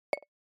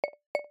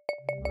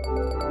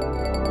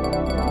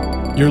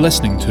You're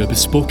listening to a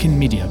Bespoken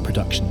Media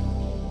production.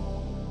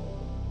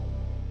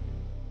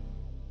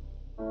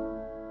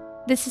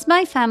 This is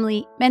My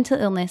Family, Mental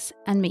Illness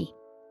and Me.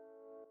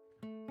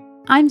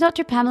 I'm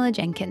Dr. Pamela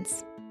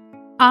Jenkins.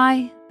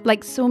 I,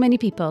 like so many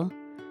people,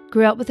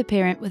 grew up with a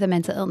parent with a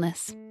mental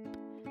illness.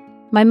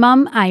 My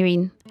mum,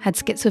 Irene, had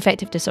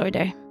schizoaffective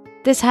disorder.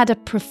 This had a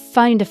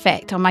profound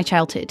effect on my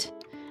childhood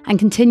and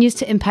continues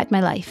to impact my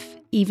life,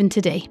 even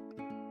today.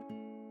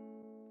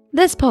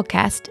 This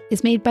podcast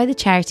is made by the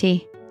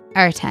charity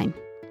Our Time.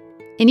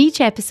 In each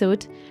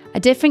episode,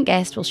 a different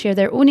guest will share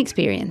their own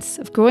experience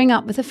of growing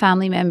up with a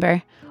family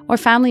member or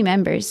family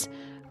members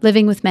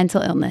living with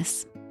mental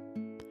illness.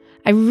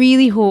 I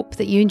really hope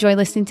that you enjoy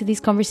listening to these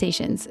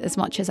conversations as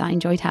much as I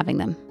enjoyed having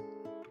them.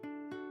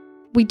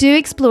 We do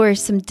explore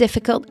some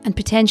difficult and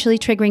potentially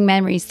triggering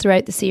memories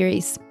throughout the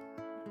series,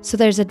 so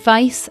there's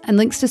advice and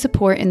links to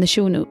support in the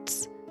show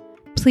notes.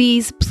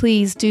 Please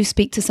do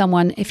speak to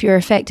someone if you're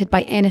affected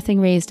by anything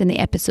raised in the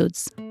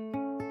episodes.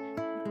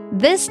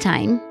 This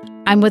time,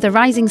 I'm with a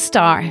rising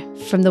star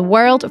from the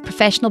world of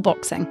professional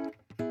boxing.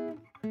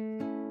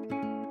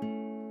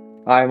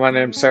 Hi, my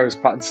name's Cyrus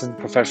Pattinson,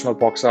 professional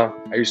boxer.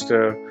 I used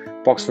to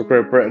box for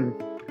Great Britain,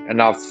 and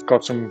I've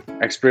got some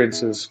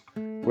experiences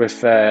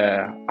with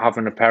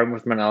having a parent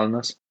with mental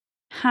illness.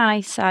 Hi,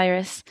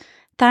 Cyrus.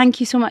 Thank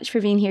you so much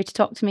for being here to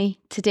talk to me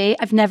today.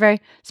 I've never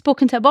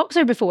spoken to a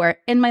boxer before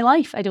in my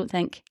life. I don't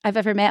think I've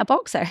ever met a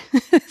boxer.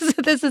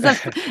 So this is a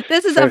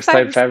First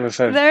time for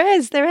everything. There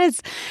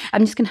is.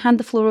 I'm just going to hand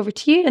the floor over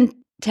to you and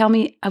tell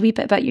me a wee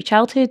bit about your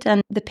childhood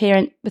and the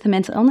parent with a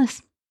mental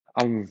illness.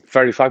 I'm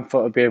very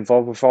thankful to be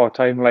involved with Our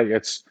Time. Like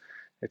it's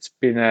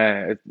been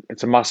a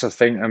massive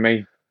thing to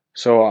me.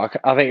 So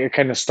I think it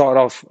kind of started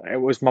off.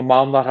 It was my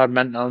mum that had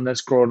mental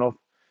illness growing up.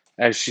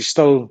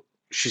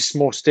 She's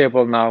more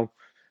stable now.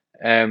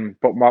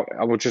 But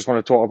I would just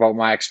want to talk about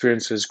my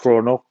experiences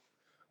growing up.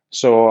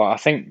 So I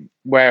think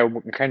where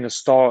we can kind of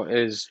start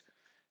is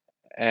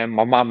my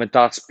mum and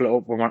dad split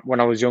up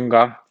when I was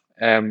younger.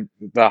 The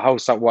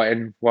house that we're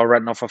in, we're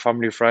renting off a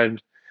family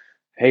friend.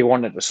 He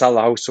wanted to sell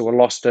the house, so we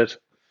lost it,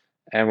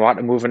 and we had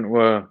to move into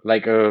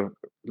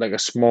a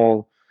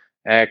small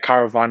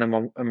caravan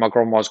in my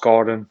grandma's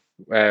garden.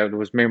 There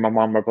was me and my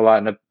mum, my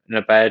brother in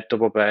a bed,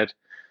 double bed,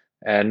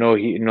 no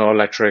heating, no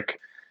electric.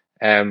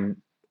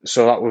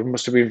 So that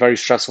must have been very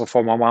stressful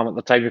for my mum at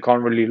the time. You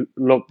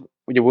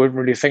weren't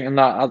really thinking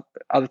that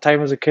at the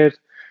time as a kid,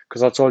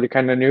 because that's all you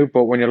kind of knew.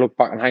 But when you look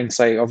back in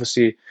hindsight,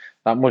 obviously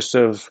that must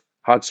have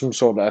had some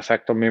sort of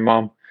effect on my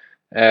mum.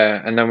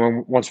 And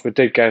then once we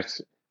did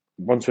get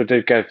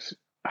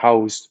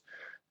housed,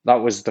 that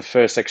was the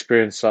first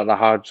experience that I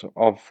had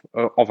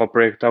of a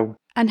breakdown.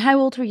 And how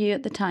old were you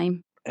at the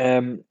time?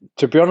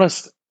 To be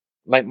honest,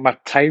 like my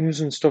times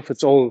and stuff,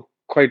 it's all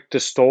quite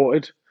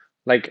distorted.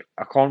 Like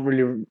I can't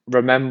really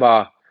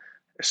remember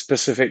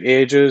specific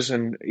ages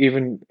and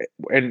even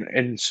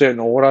in certain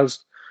orders,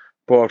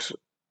 but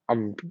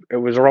it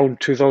was around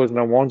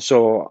 2001,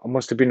 so I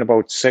must have been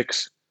about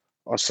 6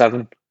 or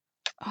 7.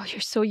 Oh,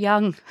 you're so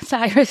young,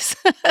 Cyrus.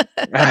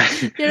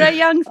 You're a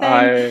young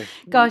thing.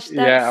 Gosh,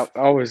 that's...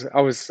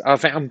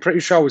 I'm pretty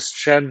sure I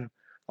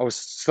was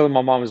still in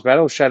my mom's bed.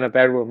 I was sharing a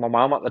bed with my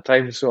mom at the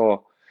time,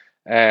 so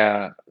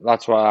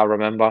that's what I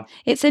remember.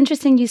 It's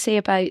interesting you say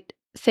about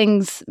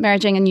things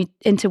merging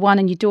into one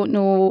and you don't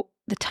know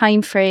the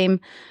time frame.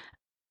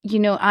 You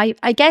know,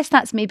 I guess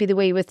that's maybe the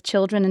way with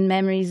children and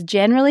memories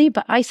generally,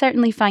 but I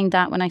certainly find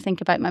that when I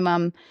think about my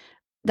mum,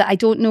 that I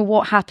don't know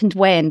what happened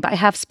when, but I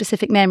have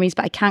specific memories,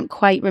 but I can't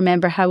quite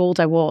remember how old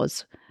I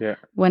was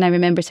when I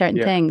remember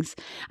certain things.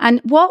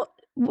 And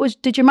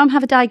did your mum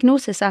have a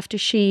diagnosis after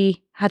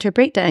she had her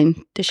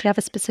breakdown? Did she have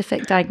a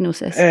specific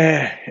diagnosis?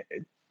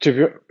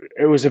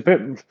 It was a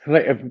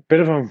bit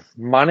of a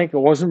manic. It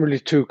wasn't really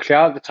too clear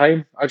at the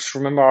time. I just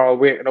remember her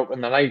waking up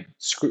in the night,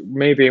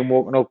 maybe and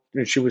woken up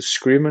and she was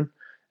screaming,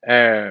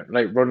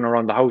 like running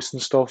around the house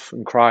and stuff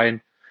and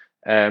crying.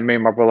 Me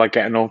and my brother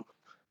getting up.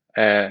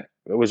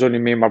 It was only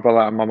me and my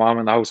brother and my mum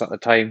in the house at the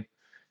time,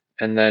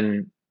 and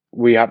then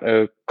we had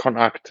to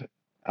contact,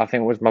 I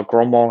think it was my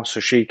grandma, so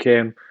she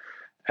came,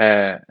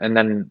 and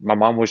then my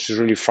mum was just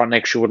really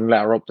frantic. She wouldn't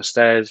let her up the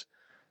stairs.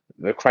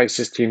 The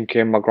crisis team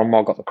came. My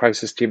grandma got the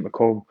crisis team to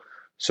come.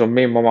 So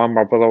me and my mum,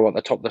 my brother were at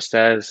the top of the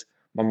stairs.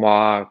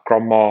 My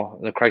grandma,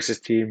 the crisis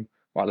team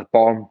were at the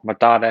bottom. My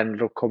dad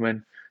ended up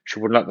coming. She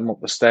wouldn't let them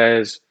up the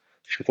stairs.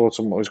 She thought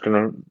something was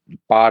gonna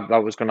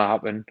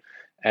happen.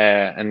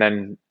 And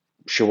then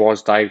she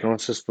was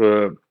diagnosed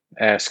with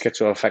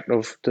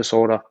schizoaffective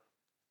disorder.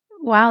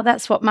 Wow,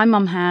 that's what my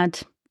mum had.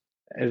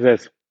 Is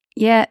it?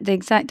 Yeah, the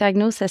exact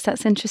diagnosis.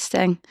 That's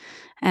interesting.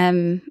 I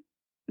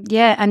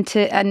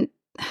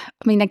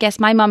mean, I guess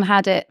my mum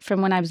had it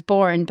from when I was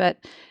born, but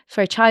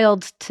for a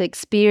child to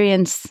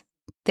experience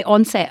the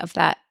onset of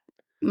that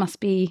must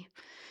be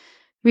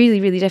really,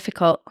 really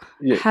difficult.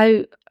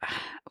 Yeah.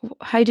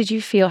 How did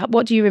you feel?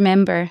 What do you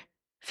remember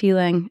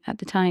feeling at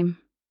the time?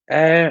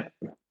 It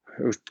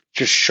was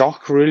just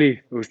shock,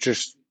 really. It was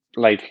just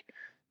like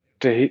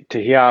to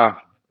hear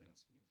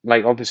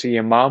like obviously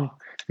your mom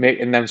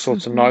making them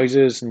sorts of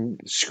noises and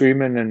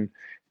screaming and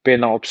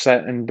being that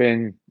upset and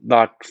being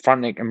that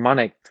frantic and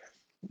manic.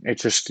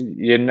 It's just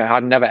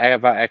had never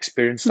ever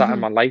experienced that in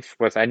my life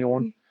with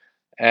anyone.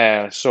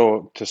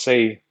 So to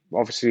see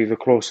obviously the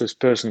closest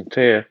person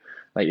to you,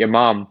 like your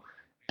mom,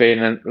 being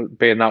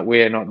that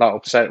way and not that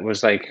upset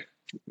was like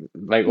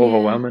Yeah.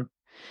 overwhelming.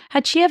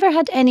 Had she ever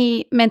had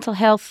any mental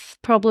health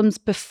problems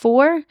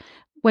before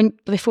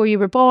you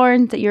were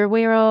born that you're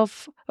aware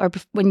of, or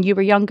when you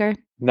were younger?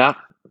 Nah,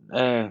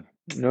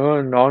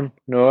 no, none,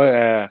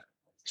 no.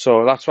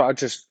 So that's what I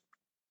just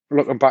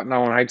looking back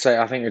now in hindsight,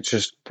 I think it's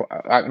just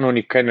I can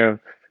only kind of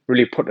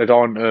really put it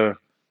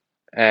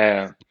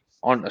uh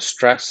onto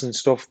stress and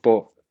stuff,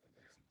 but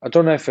I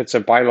don't know if it's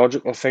a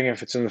biological thing,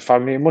 if it's in the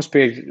family. It must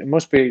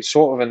be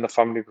sort of in the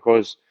family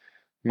because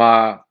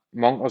my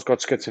uncle's got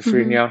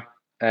schizophrenia.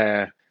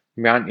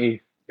 My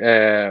auntie,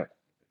 uh,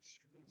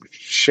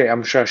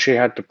 I'm sure she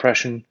had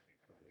depression.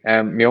 My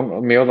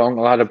other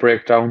uncle had a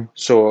breakdown.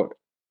 So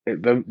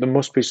there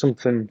must be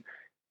something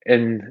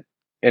in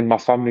in my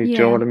family. Do you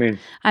know Yeah. what I mean?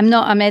 I'm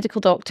not a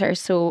medical doctor,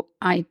 so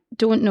I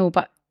don't know,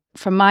 but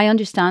from my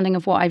understanding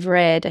of what I've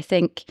read, I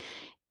think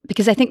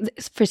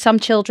for some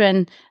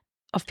children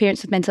of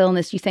parents with mental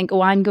illness, you think,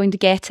 oh, I'm going to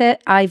get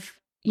it. That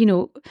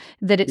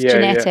it's Yeah, yeah,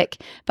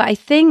 genetic. But I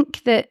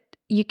think that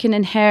you can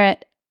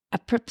inherit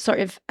sort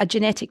of a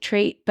genetic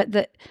trait, but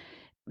that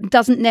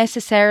doesn't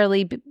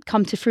necessarily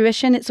come to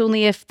fruition. It's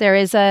only if there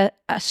is a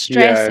yeah,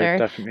 stressor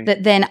definitely.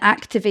 that then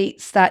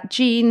activates that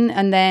gene.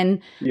 And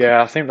then,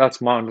 Yeah, I think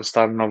that's my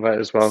understanding of it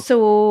as well.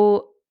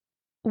 so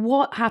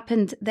what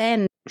happened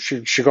then?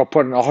 She got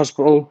put in a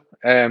hospital.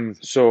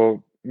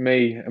 So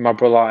me and my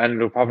brother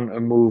ended up having to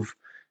move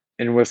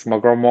in with my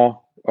grandma,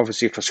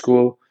 obviously for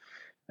school.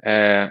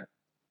 Uh,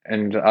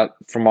 and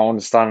from my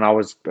understanding, I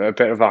was a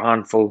bit of a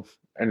handful,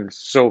 and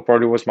so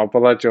probably was my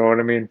brother. Do you know what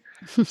I mean?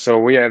 So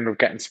we ended up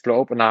getting split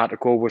up, and I had to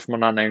go with my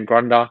nana and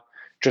granddad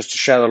just to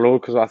share the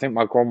load because I think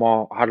my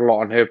grandma had a lot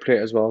on her plate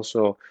as well.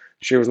 So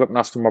she was looking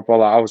after my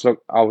brother.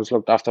 I was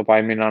looked after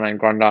by my nana and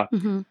granddad.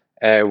 Hmm.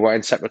 We're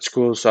in separate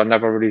schools, so I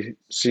never really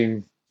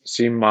seen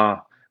my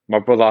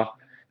brother.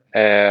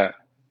 Uh,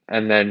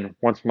 and then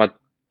once my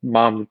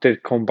mom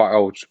did come back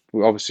out,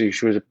 obviously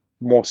she was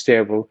more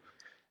stable.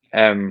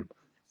 Um,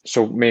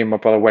 so me and my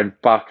brother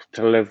went back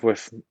to live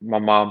with my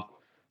mom,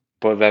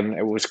 but then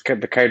it was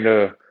the kind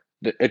of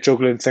a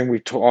juggling thing. We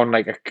took on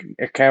like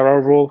a carer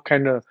role,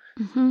 kind of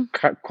Hmm.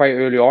 quite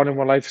early on in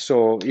my life.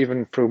 So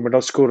even through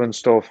middle school and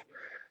stuff,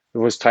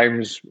 there was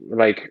times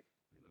like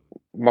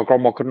my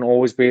grandma couldn't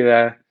always be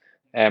there,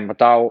 and my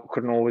dad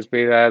couldn't always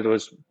be there. There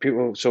was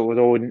people, so it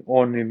was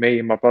only me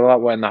and my brother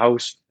that were in the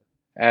house.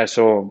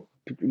 So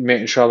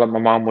making sure that my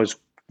mom was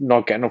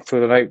not getting up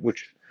through the night,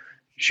 which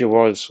she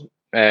was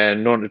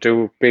known to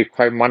do, be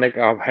quite manic.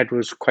 Our head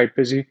was quite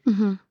busy,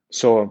 Hmm.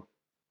 so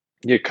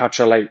you'd catch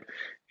her like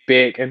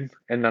baking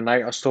in the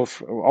night or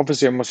stuff.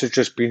 Obviously, it must have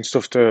just been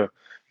stuff to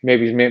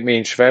maybe make me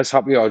and Shrez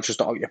happy or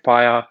just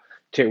occupy her,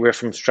 take away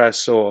from stress.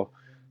 So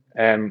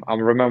I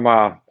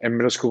remember in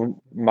middle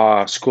school,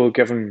 my school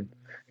giving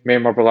me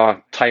and my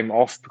brother time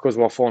off because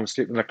we were falling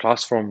asleep in the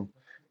class from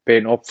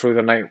being up through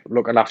the night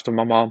looking after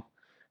my mom.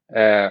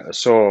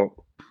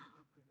 So,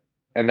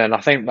 and then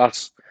I think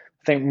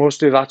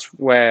mostly that's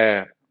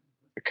where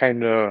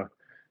kind of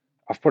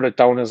I've put it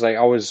down as like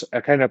I was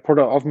a kind of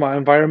product of my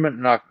environment,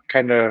 and I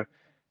kind of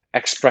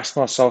expressed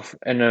myself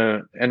in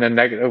a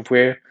negative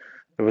way.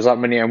 There was that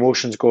many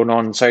emotions going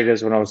on inside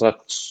us when I was at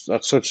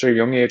such a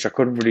young age. I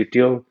couldn't really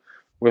deal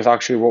with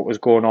actually what was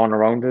going on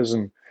around us,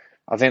 and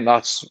I think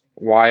that's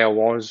why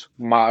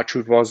my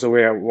attitude was the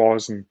way it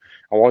was, and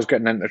I was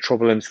getting into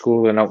trouble in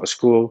school and out of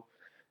school.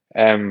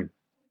 Um,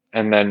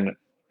 and then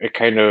it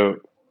kind of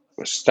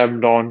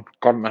stemmed on,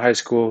 got into high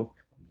school,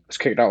 was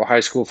kicked out of high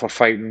school for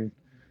fighting.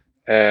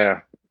 Uh,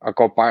 I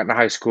got back into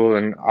high school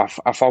and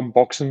I found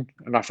boxing,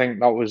 and I think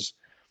that was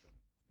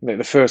like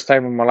the first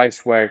time in my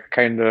life where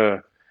kind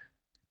of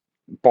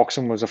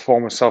boxing was a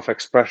form of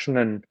self-expression,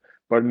 and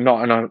but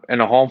not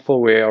in a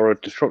harmful way or a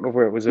destructive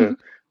way. It was a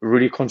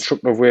really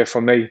constructive way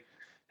for me,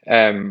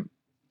 um,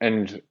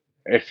 and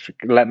it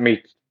let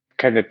me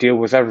kind of deal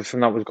with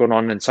everything that was going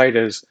on inside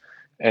us,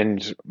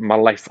 and my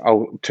life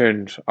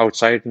turned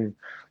outside, and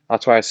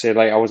that's why I say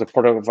like I was a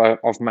product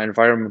of my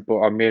environment, but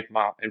I made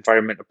my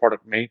environment a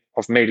product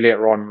of me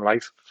later on in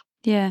life.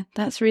 Yeah,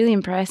 that's really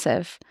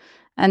impressive.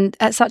 And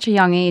at such a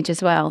young age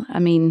as well. I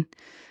mean,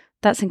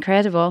 that's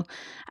incredible.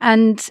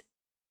 And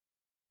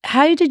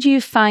how did you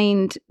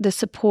find the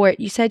support?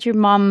 You said your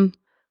mum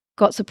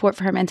got support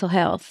for her mental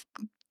health.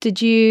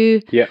 Did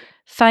you Yeah.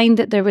 find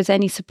that there was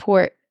any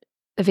support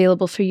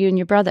available for you and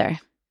your brother?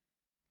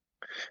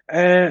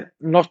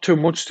 Not too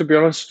much to be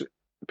honest,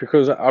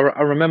 because I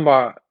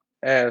remember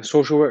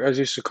social workers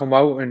used to come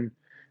out and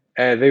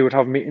they would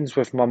have meetings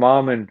with my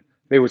mom and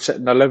they would sit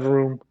in the living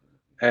room,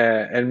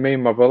 and me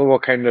and my brother were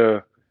kind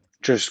of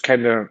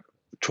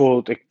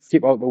told to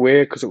keep out the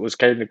way because it was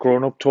kind of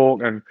grown up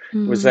talk and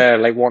it was Mm. there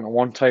like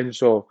one-on-one time.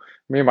 So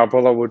me and my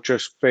brother would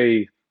just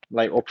be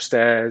like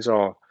upstairs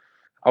or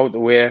out the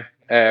way.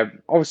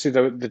 Obviously,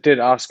 they did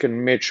ask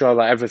and made sure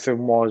that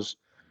everything was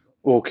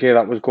okay,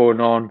 that was going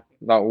on,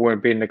 that we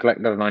weren't being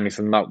neglected or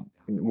anything, that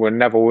we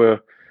never were.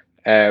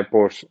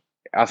 But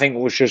I think it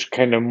was just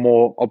kind of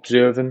more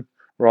observing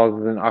rather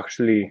than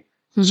actually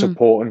Hmm.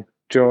 supporting.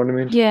 Do you know what I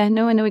mean? Yeah,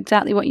 no, I know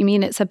exactly what you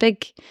mean. It's a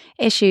big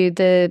issue.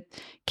 The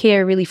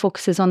care really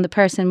focuses on the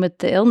person with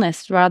the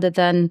illness rather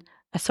than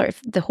a sort of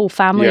the whole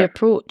family Yeah,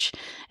 approach,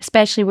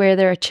 especially where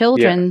there are yeah,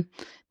 children.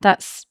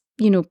 That's,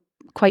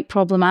 quite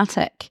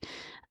problematic.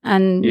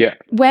 And yeah.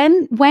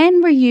 when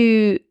were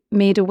you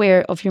made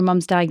aware of your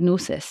mum's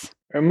diagnosis?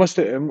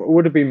 It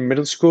would have been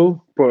middle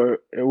school,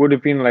 but it would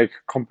have been like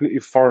completely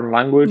foreign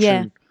language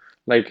Yeah. and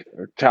like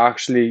to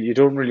actually you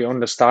don't really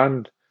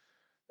understand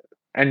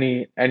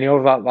any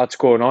of that that's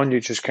going on. You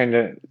just kind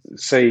of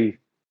see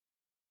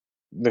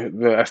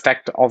the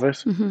effect of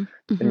it, Hmm.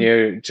 and Hmm.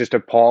 you're just a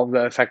part of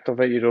the effect of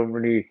it. You don't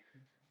really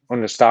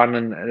understand,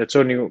 and it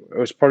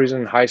was probably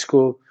in high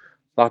school.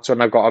 That's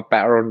when I got a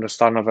better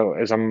understanding of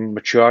it as I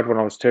matured when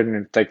I was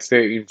turning like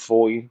 13,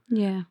 14.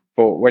 Yeah.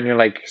 But when you're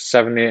like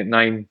 7, 8,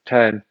 9,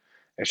 10,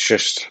 it's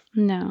just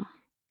No.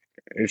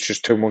 it's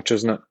just too much,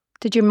 isn't it?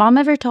 Did your mum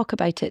ever talk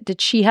about it? Did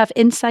she have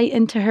insight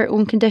into her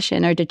own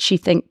condition, or did she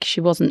think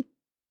she wasn't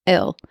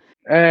ill?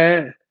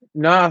 Uh,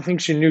 no, I think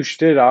she knew she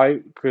did.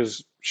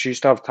 Because she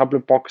used to have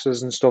tablet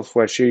boxes and stuff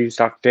where she used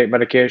to have to take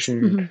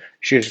medication. Hmm.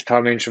 She used to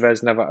tell me and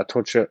Chavez never to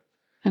touch it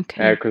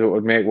Okay. because it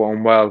would make her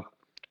unwell.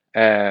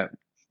 Uh,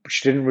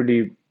 she didn't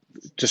really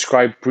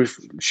describe brief.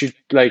 She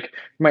like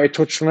might have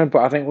touched on it,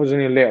 but I think it was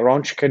only later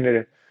on she kind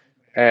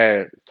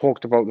of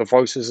talked about the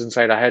voices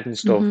inside her head and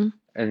stuff, Hmm.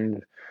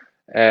 and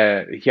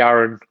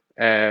hearing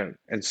and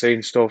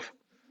seeing stuff.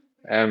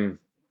 Um,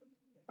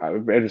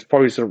 it's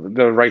probably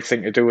the right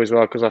thing to do as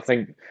well because I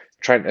think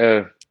trying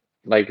to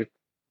like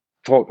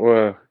talk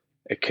to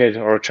a kid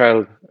or a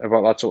child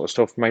about that sort of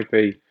stuff might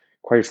be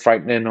quite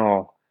frightening,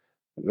 or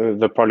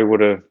they probably would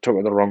have took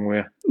it the wrong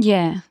way.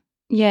 Yeah.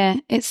 Yeah.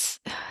 It's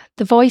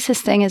the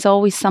voices thing is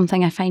always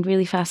something I find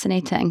really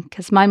fascinating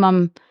because my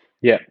mum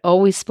Yeah,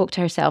 always spoke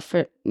to herself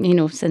for,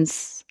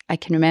 since I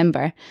can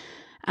remember,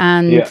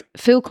 and yeah,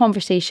 full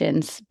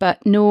conversations,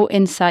 but no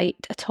insight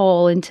at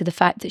all into the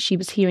fact that she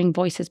was hearing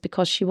voices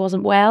because she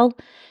wasn't well.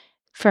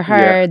 For yeah,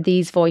 her,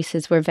 these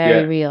voices were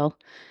very yeah, real.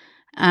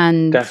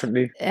 And,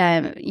 definitely.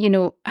 um, you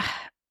know,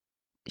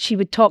 she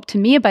would talk to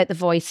me about the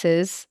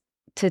voices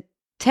to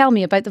tell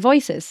me about the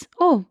voices.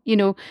 Oh,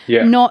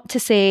 Yeah, not to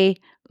say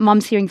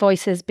mum's hearing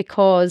voices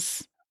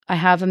because I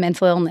have a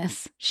mental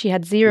illness. She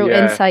had zero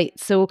yeah, insight.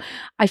 So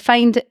I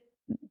find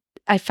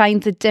I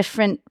find the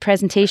different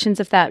presentations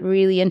of that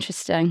really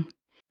interesting.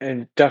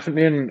 and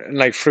definitely, and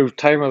like through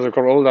time as I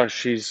got older,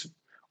 she's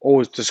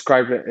always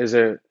described it as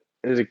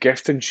a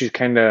gift, and she's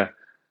kind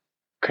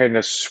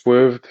of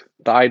swerved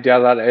the idea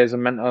that it is a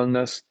mental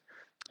illness.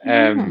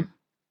 Oh. Um,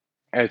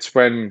 it's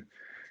when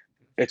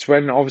it's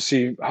when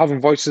obviously having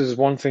voices is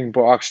one thing,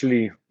 but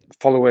actually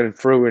following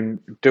through and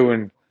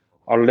doing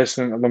or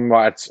listening to them,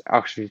 where it's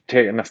actually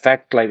taking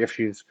effect. Like if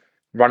she's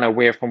run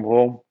away from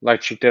home,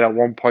 like she did at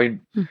one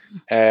point, Mhm.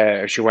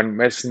 if she went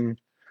missing,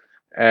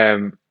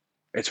 um,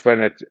 it's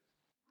when it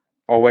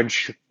or when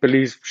she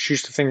believes she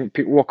used to think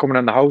people were coming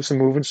in the house and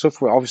moving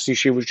stuff. Well, obviously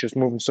she was just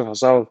moving stuff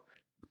herself.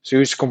 So she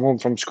used to come home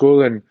from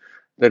school and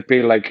there'd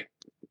be like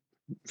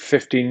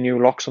 15 new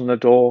locks on the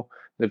door.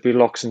 There'd be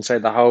locks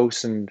inside the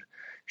house, and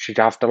she'd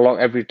have to lock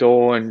every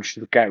door, and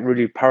she'd get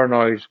really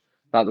paranoid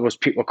that there was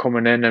people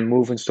coming in and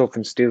moving stuff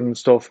and stealing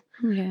stuff.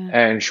 Yeah.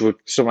 And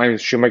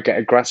she might get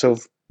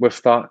aggressive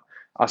with that,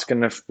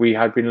 asking if we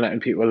had been letting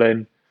people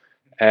in.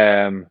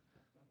 Um,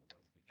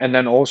 and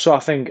then also I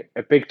think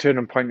a big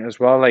turning point as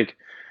well, like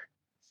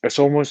it's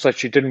almost like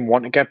she didn't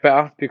want to get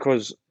better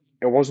because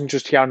it wasn't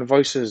just hearing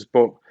voices,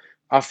 but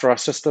after her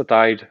sister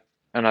died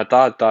and her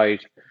dad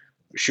died,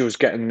 she was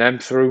getting them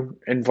through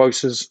in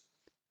voices,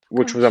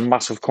 which was a Gosh.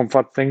 massive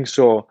comfort thing.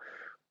 So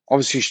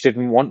obviously she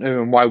didn't want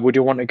to, and why would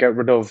you want to get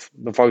rid of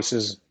the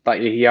voices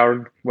that you're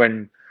hearing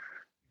when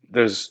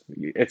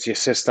it's your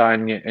sister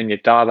and your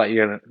dad that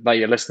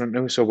you're listening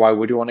to? So why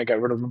would you want to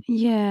get rid of them? So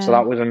Yeah.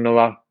 that was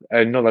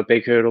another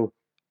big hurdle.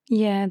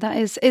 Yeah,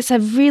 it's a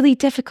really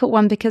difficult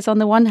one because on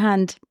the one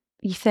hand,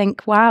 you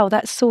think, wow,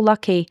 that's so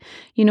lucky,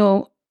 you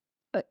know,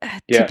 to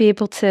Yeah, be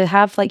able to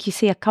have, like you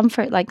say, a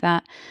comfort like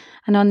that.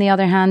 And on the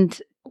other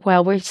hand,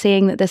 well, we're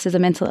saying that this is a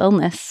mental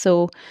illness.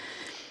 So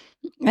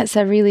it's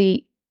a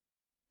really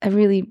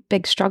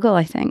big struggle,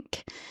 I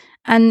think.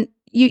 And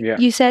you yeah,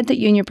 you said that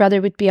you and your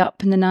brother would be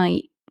up in the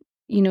night,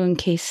 in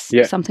case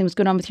yeah. something was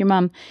going on with your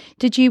mum.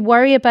 Did you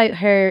worry about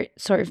her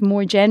sort of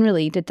more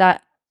generally?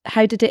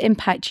 How did it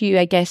impact you,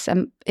 I guess,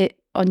 on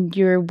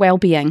your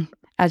well-being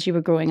as you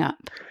were growing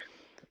up?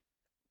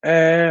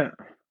 Uh,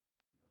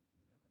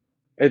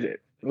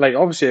 it like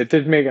obviously it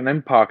did make an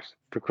impact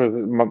because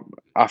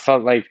I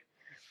felt like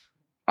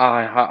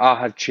I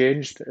had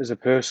changed as a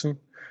person,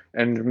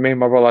 and me and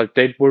my brother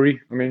did worry.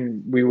 I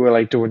mean, we were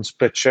like doing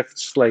split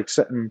shifts, like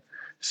sitting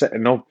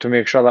up to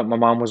make sure that my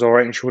mom was all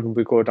right and she wouldn't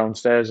be go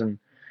downstairs. And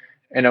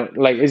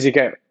like as you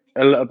get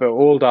a little bit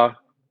older,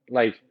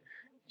 like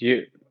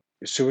you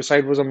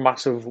suicide was a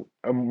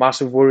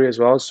massive worry as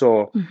well.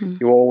 So Hmm.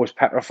 you were always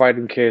petrified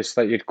in case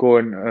that you'd go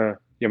in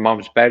your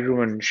mum's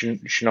bedroom and she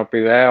not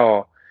be there,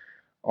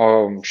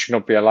 or she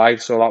not be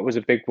alive. So that was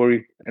a big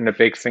worry and a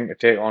big thing to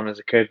take on as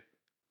a kid.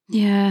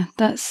 Yeah,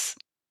 that's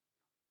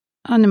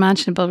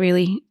unimaginable,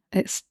 really.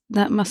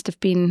 That must have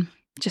been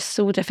just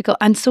so difficult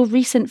and so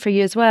recent for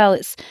you as well.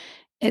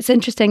 It's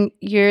interesting.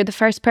 You're the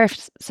first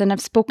person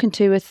I've spoken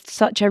to with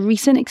such a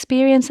recent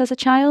experience as a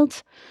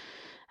child,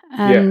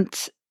 Yeah.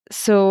 and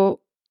so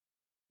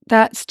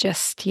that's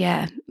just,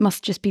 yeah,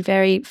 must just be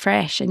very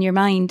fresh in your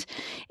mind.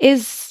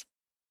 Is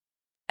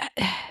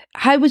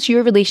How was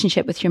your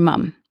relationship with your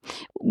mum?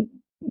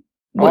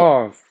 What?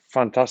 Oh,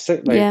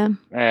 fantastic! Like,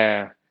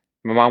 Yeah.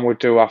 my mum would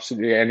do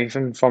absolutely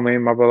anything for me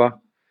and my brother.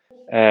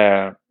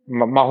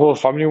 My whole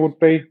family would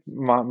be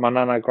my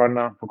nana,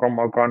 grandma, my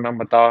grandma, grandma,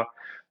 my dad.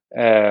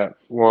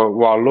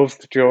 Were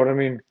loved. Do you know what I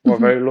mean? We're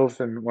Hmm. very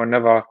loved, and we're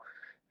never.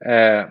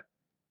 Uh,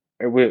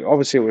 it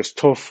was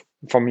tough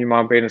for me,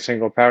 mum being a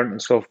single parent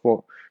and stuff, but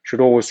she'd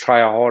always try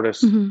her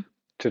hardest Hmm.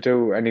 to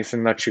do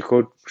anything that she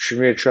could. She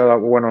made sure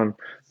that we went on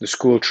the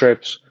school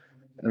trips,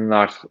 and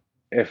that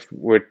if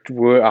we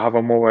were to have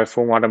a mobile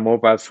phone, we had a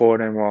mobile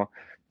phone and we're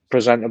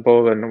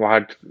presentable, and we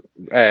had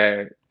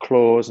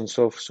clothes and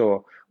stuff,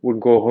 so we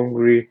wouldn't go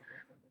hungry.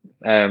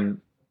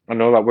 I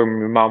know that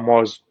when my mum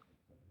was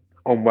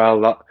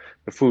unwell, that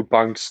the food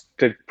banks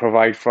did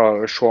provide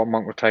for a short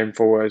amount of time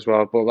for her as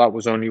well, but that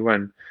was only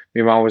when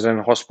my mum was in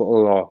hospital,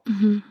 or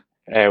Hmm.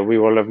 we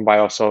were living by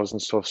ourselves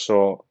and stuff.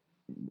 So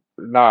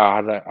nah,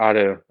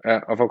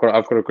 I've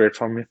got a great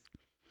family.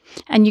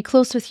 And you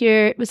close with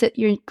was it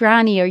your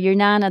granny or your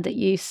nana that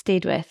you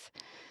stayed with?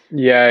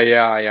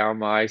 Yeah, I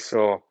am.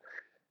 So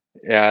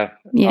yeah,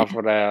 Yeah. I've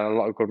got a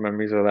lot of good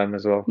memories of them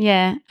as well.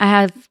 Yeah, I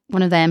have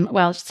one of them.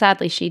 Well,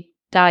 sadly, she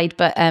died,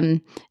 but I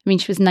mean,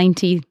 she was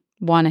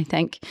 91, I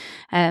think.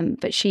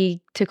 But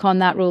she took on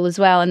that role as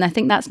well, and I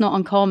think that's not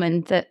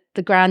uncommon. That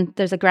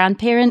there's a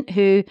grandparent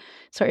who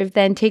sort of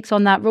then takes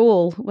on that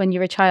role when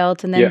you're a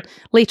child, and then Yeah,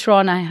 later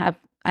on, I have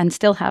and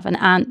still have an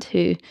aunt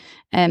who,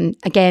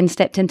 again,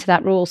 stepped into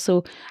that role.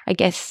 So I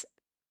guess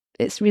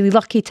it's really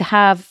lucky to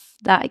have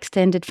that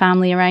extended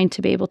family around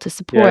to be able to yeah,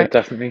 support.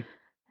 definitely.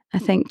 I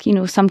think,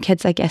 some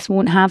kids, I guess,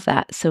 won't have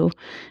that. So,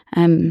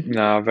 um,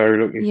 Nah, very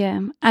lucky. yeah.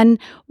 And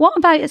what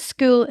about at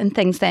school and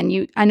things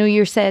then? I know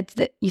you said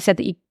that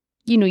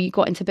you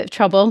got into a bit of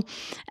trouble.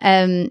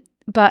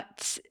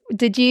 But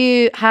did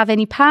you have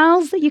any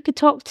pals that you could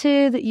talk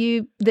to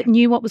that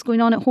knew what was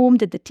going on at home?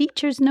 Did the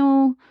teachers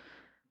know?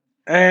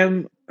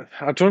 Um,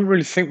 I don't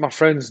really think my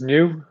friends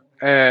knew,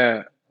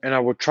 and I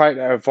would try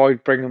to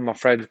avoid bringing my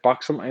friends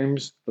back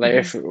sometimes. Like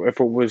Hmm. if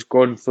it was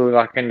going through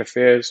that kind of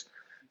phase,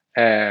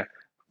 uh,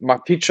 my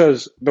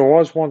teachers, there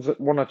was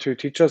one or two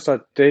teachers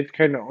that did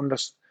kind of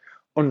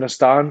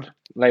understand.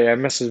 Like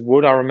Mrs.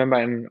 Wood, I remember,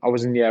 and I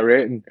was in year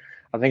eight, and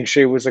I think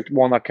she was like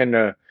one that kind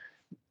of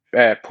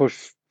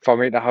pushed for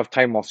me to have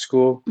time off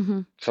school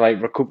Hmm. to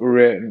like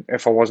recuperate, and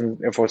if I was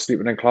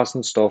sleeping in class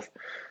and stuff.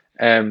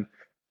 Um,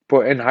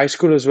 but in high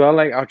school as well,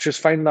 like I just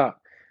find that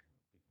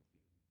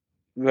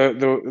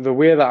the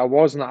way that I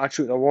was and the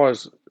attitude I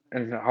was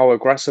and how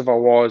aggressive I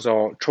was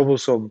or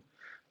troublesome,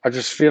 I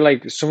just feel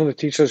like some of the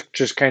teachers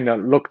just kind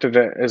of looked at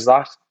it as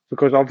that,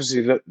 because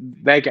obviously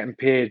they're getting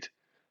paid.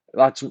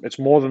 It's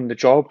more than the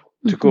job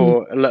to Hmm.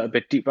 go a little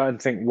bit deeper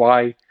and think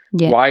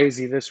Yeah. why is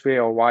he this way,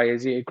 or why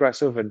is he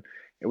aggressive, and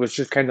it was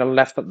just kind of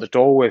left at the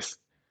door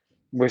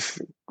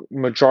with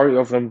majority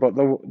of them. But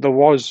there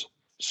was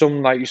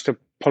some that used to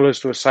pull us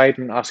to a side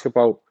and ask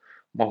about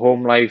my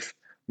home life,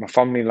 my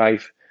family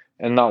life,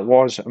 and that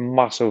was a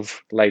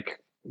massive like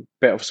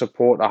bit of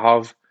support to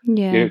have,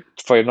 Yeah.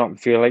 for you not to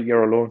feel like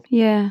you're alone,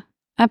 Yeah. and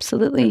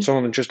Absolutely.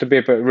 someone just to be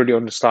a bit really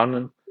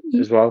understanding Y-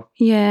 as well.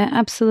 Yeah,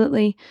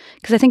 absolutely.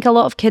 Because I think a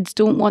lot of kids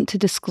don't want to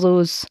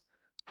disclose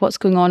what's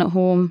going on at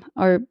home,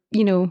 or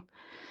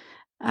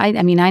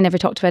I mean, I never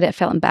talked about it. I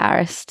felt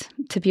embarrassed,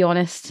 to be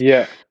honest.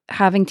 Yeah,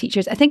 Having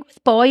teachers, I think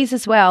with boys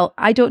as well,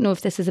 I don't know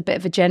if this is a bit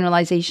of a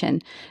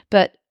generalization,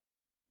 but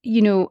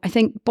I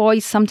think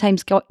boys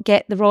sometimes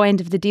get the raw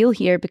end of the deal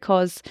here,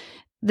 because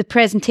the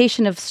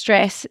presentation of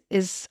stress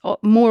is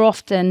more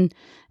often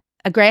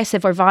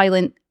aggressive or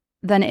violent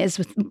than it is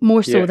with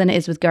more so yeah, than it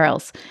is with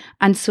girls.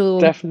 And so,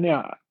 definitely.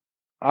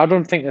 I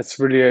don't think it's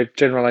really a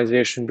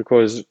generalization,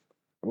 because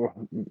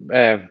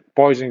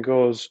boys and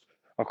girls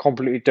are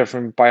completely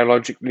different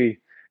biologically.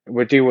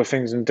 We deal with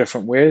things in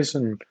different ways,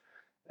 and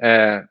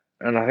I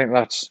think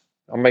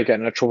I might get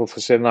into trouble for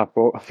saying that,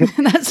 but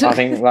that's I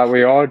think that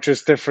we are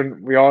just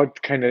different. We are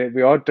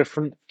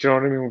different. Do you know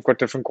what I mean? We've got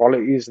different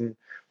qualities, and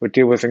we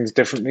deal with things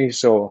differently.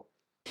 So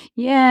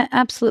yeah,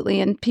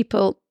 absolutely. And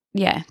people,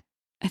 yeah,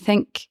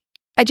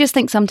 I just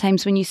think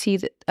sometimes when you see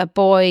that a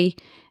boy,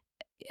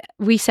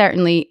 we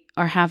certainly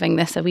are having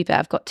this a wee bit.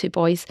 I've got two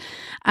boys,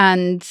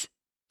 and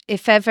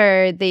if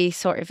ever they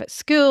sort of at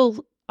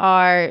school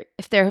are,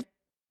 if they're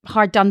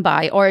hard done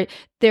by, or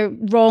they're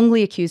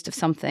wrongly accused of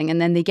something,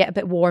 and then they get a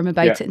bit warm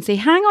about yeah, it and say,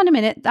 hang on a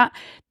minute, that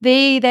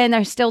they then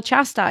are still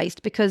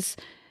chastised because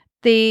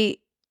they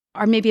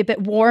are maybe a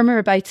bit warmer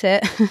about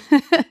it,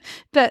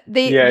 but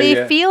they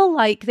Yeah. feel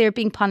like they're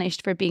being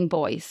punished for being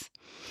boys.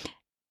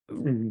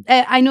 Mhm.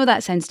 I know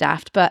that sounds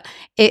daft, but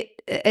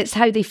it's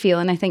how they feel,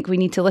 and I think we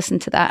need to listen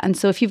to that. And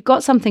so, if you've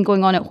got something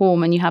going on at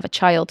home and you have a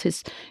child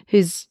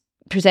who's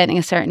presenting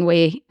a certain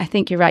way, I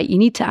think you're right. You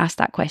need to ask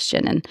that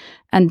question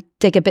and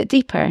dig a bit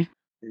deeper.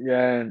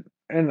 Yeah,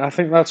 and I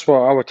think that's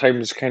what our time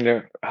is kind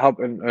of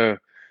helping to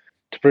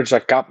bridge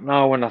that gap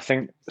now. And I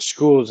think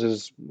schools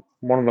is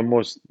one of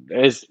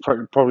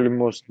the probably the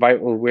most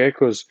vital way,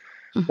 because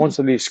Hmm. once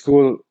you leave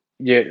school,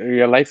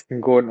 your life can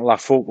go into that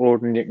folk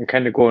road, and you can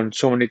kind of go in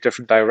so many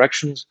different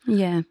directions.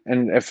 Yeah,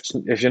 And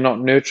if you're not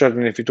nurtured,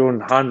 and if you don't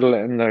handle it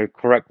in the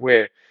correct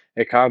way,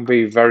 it can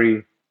be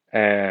very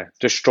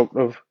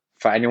destructive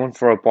for anyone,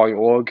 for a boy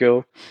or a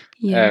girl.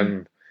 yeah,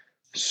 Um,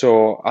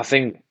 so I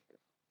think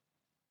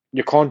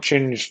you can't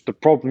change the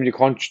problem. You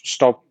can't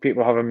stop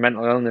people having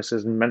mental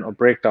illnesses and mental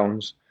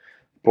breakdowns.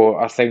 But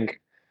I think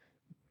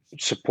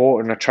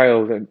supporting a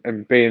child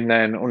and being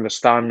there and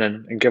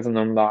understanding and giving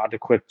them that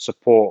adequate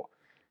support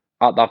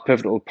at that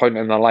pivotal point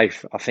in their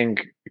life, I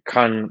think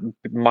can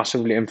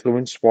massively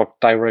influence what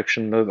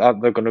direction they're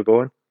going to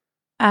go in.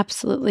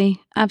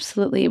 absolutely,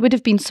 absolutely. It would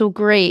have been so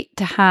great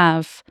to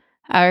have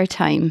our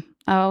time.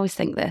 I always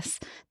think this,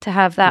 to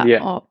have that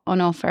Yeah,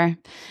 on offer.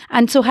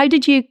 And so, how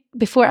did you?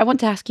 Before, I want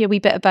to ask you a wee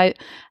bit about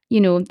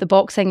the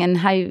boxing and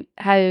how your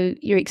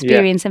yeah.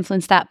 experience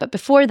influenced that. But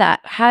before that,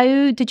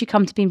 how did you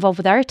come to be involved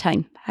with our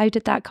time? How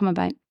did that come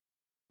about?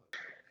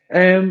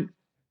 Um,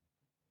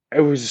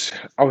 it was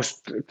I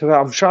was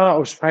I'm sure I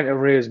was trying to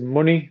raise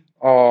money,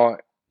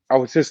 or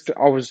I think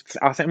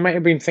I might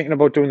have been thinking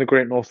about doing the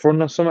Great North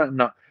Run or something,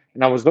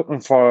 and I was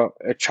looking for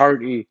a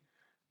charity.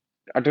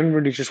 I didn't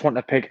really just want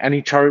to pick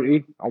any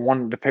charity. I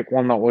wanted to pick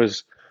one that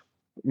was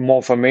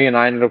more for me, and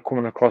I ended up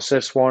coming across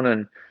this one,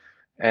 and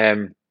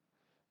um,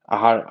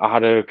 I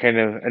had a kind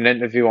of an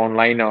interview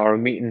online or a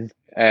meeting,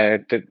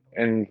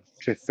 and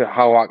just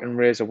how I can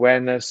raise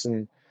awareness,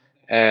 and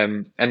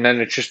then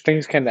it's just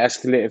things kind of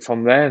escalated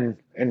from there,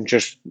 and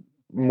just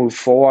move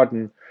forward,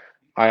 and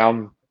I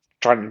am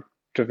trying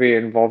to be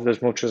involved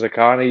as much as I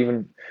can,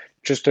 even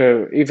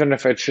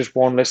if it's just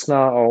one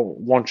listener or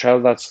one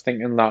child that's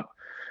thinking that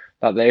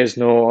there is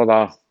no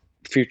other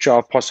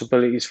future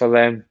possibilities for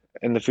them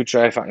in the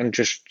future. If I can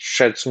just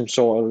shed some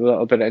sort of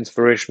little bit of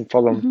inspiration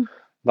for them, Hmm.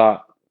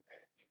 that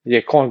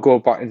you can't go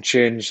back and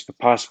change the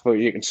past, but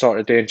you can start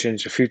today and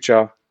change the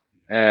future.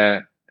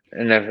 And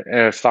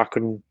if that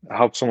can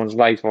help someone's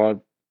life or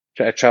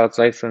a child's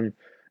life, then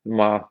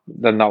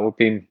that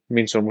would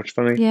mean so much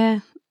for me.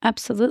 Yeah,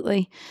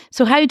 absolutely.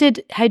 So, how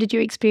did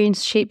your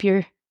experience shape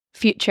your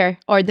future,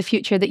 or the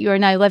future that you are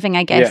now living?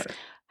 I Yeah. guess.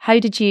 How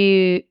did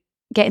you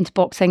get into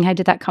boxing? How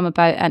did that come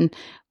about, and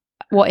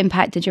what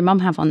impact did your mum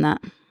have on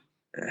that?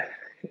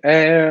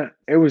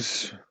 It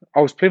was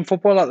I was playing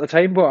football at the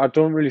time, but I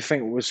don't really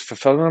think it was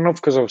fulfilling enough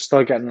because I was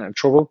still getting into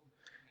trouble.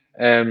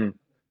 Um,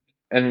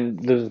 and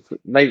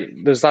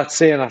there's that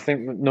saying, I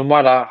think, that no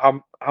matter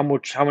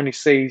how many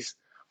seas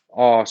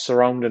are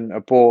surrounding a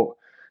boat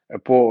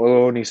will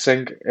only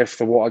sink if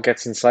the water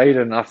gets inside.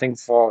 And I think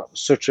for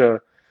such a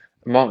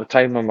amount of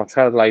time in my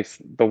child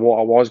life, the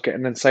water was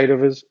getting inside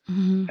of us,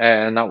 Hmm.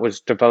 and that was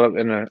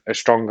developing a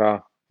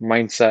stronger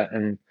mindset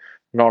and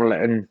not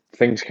letting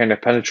things kind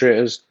of penetrate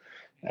us.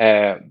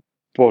 Uh,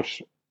 but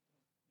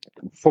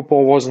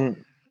football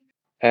wasn't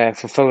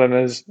fulfilling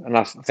us, and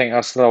I think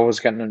I still was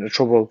getting into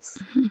trouble.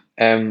 Hmm.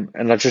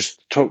 And I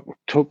just took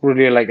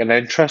really like an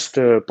interest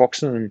to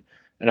boxing,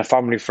 and a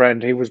family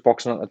friend, he was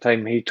boxing at the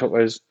time, he took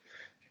us,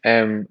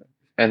 um,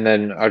 and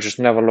then I just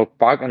never looked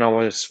back, and I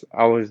was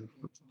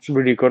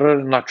really good at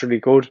it, naturally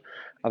good.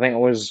 I think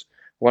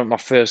went my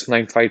first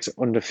 9 fights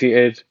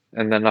undefeated,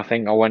 and then I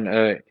think I went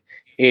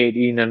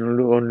 18 and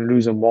only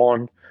losing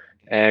one,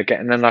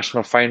 getting the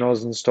national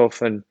finals and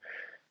stuff, and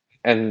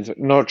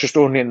not just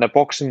only in the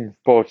boxing,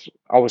 but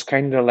I was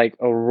kind of like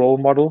a role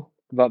model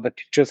that the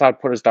teachers had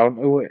put us down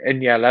to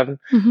in year 11.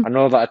 Hmm. I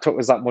know that it took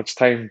us that much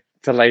time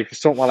to like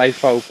sort my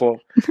life out, but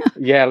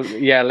year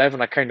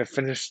 11, I kind of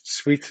finished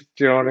sweet.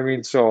 Do you know what I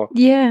mean? So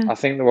Yeah. I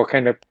think they were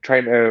kind of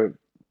trying to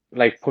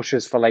like push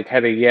us for like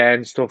head of year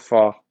and stuff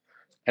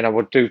and I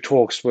would do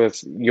talks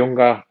with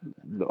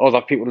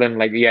other people in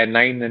like year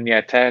 9 and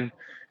year 10.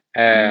 Uh,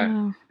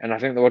 Wow. and I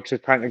think they were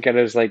just trying to get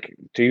us like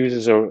to use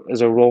as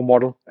a role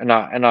model, and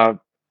I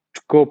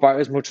go back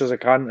as much as I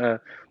can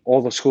to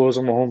all the schools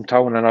in my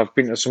hometown, and I've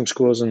been to some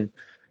schools in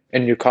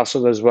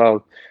Newcastle as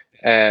well,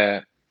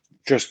 uh,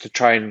 just to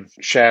try and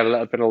share a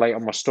little bit of light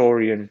on my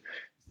story, and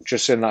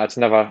just saying that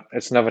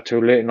it's never too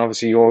late, and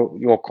obviously you're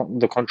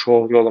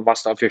the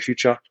master of your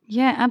future.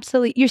 Yeah,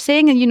 absolutely. You're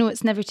saying, and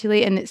it's never too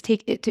late, and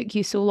it took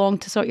you so long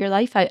to sort your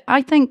life out.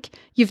 I think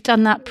you've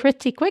done that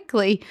pretty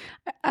quickly.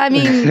 I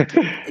mean,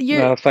 you're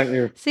No, thank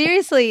you.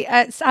 seriously.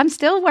 I'm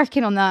still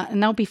working on that,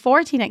 and I'll be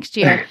 40 next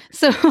year.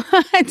 So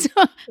I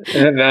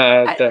don't,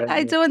 No,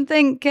 I don't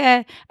think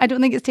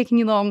it's taking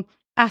you long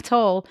at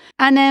all.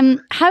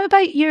 And how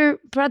about your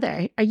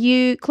brother? Are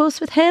you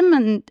close with him,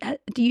 and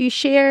do you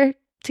share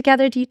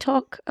together? Do you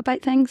talk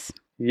about things?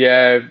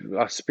 Yeah,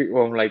 I speak to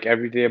him like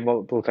every day,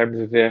 multiple times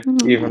a day.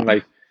 Even Oh,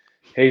 like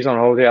he's on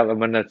holiday at the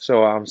minute,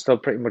 so I'm still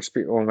pretty much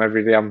speaking to him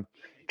every day. I'm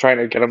trying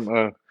to get him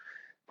to,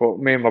 but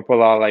me and my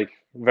brother are like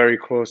very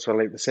close, so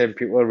like the same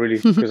people really,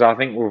 because I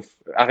think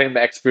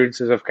the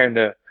experiences have kind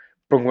of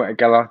brought it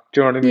together.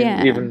 Do you know what I mean?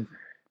 yeah, Even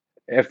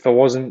if there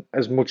wasn't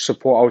as much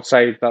support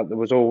outside, that there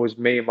was always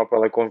me and my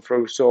brother going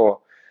through.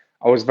 So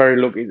I was very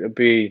lucky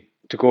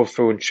to go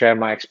through and share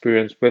my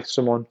experience with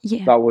someone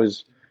yeah, that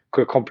was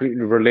could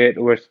completely relate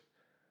to it.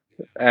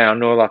 I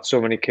know that so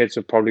many kids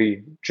are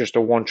probably just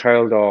a one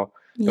child or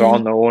they're yeah.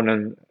 on their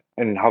own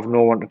and have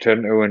no one to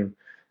turn to, and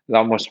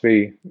that must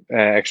be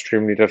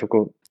extremely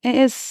difficult. It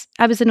is.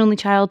 I was an only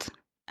child,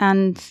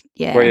 and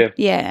Were yeah, you?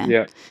 yeah.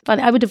 Yeah, But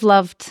I would have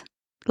loved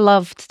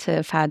to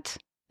have had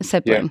a yeah,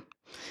 sibling.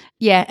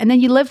 Yeah, and then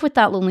you live with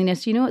that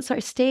loneliness. You know, it sort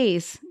of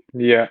stays.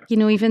 yeah, You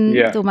know, even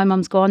yeah, though my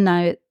mum's gone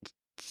now, it's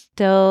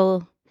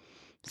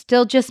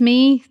still just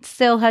me,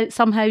 still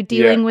somehow yeah,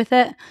 dealing with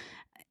it,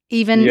 yeah,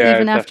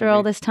 even after all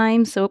definitely. this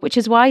time. So, which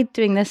is why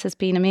doing this has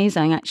been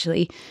amazing.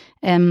 Actually,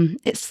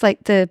 it's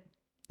like the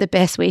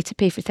best way to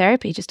pay for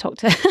therapy. Just talk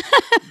to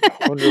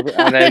 100,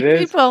 and other it is.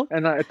 people.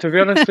 And to be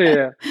honest with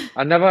you,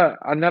 I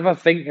never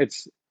think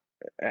it's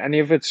any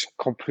of it's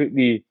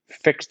completely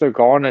fixed or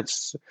gone.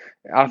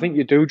 I think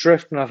you do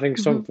drift, and I think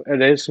Mhm.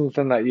 it is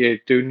something that you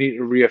do need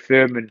to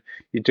reaffirm, and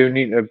you do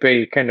need to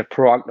be kind of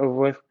proactive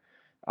with.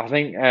 I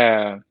think,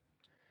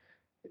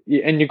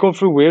 and you go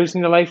through waves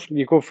in your life,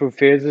 you go through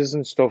phases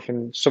and stuff,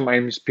 and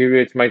sometimes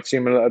periods might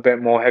seem a little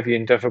bit more heavy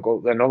and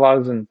difficult than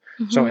others, and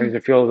Mhm. sometimes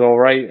it feels all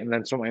right, and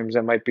then sometimes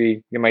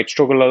you might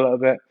struggle a little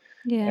bit.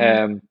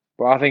 Yeah.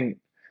 But I think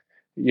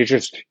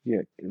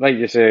like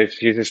you say,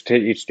 you just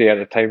take each day at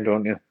a time,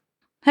 don't you?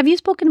 Have you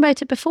spoken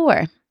about it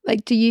before?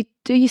 Like, do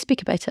you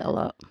speak about it a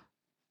lot?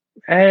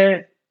 Uh,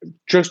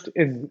 just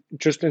in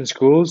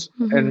schools,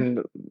 Mhm.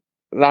 and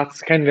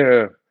that's kind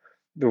of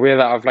the way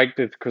that I've liked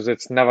it because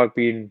it's never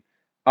been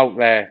out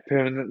there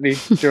permanently.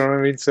 Do you know what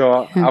I mean?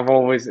 So Yeah.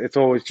 it's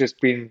always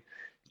just been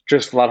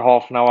just for that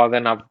half an hour,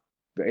 then I've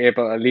been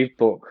able to leave.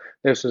 But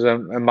this was a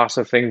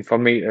massive thing for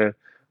me to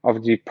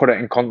obviously put it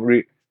in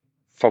concrete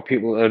for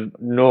people to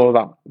know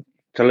that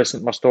to listen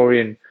to my story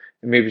and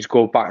maybe just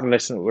go back and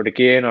listen to it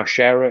again or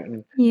share it.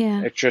 And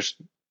Yeah. it's just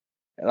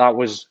that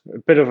was a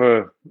bit of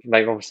a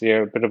like obviously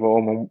a bit of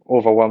a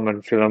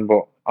overwhelming feeling.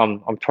 But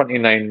I'm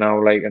 29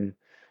 now, like, and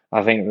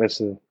I think this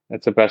is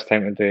it's the best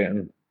time to do it,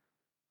 and just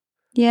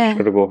Yeah.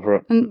 gotta go for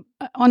it. And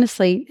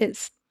honestly,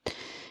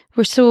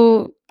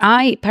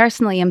 I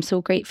personally am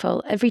so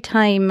grateful. Every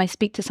time I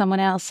speak to someone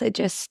else,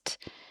 it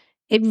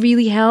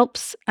really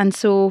helps. And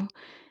so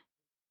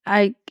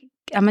I,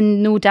 I'm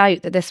in no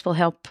doubt that this will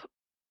help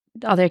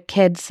other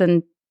kids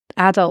and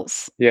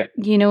adults. Yeah,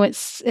 You know,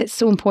 it's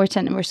so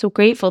important, and we're so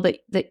grateful that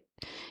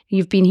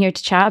you've been here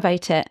to chat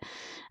about it.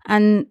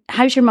 And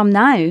how's your mum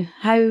now?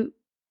 How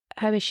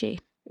is she?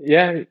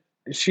 yeah.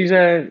 She's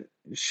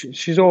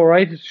she's all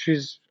right.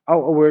 She's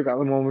out of work at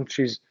the moment.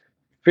 She's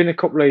been a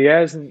couple of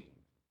years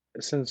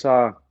since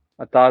our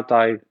dad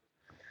died.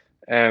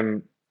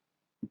 Um,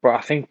 but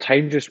I think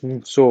time just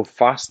moves so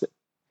fast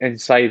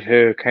inside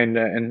her kind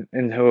of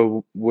in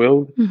her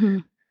world. Hmm.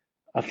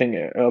 I think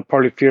it'll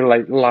probably feel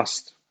like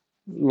last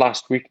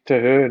week to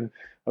her, and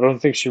I don't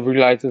think she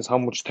realizes how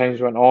much time's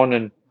went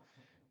on,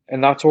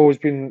 and that's always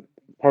been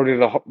probably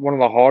one of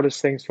the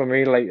hardest things for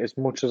me. Like as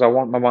much as I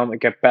want my mom to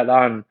get better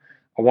and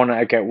I want her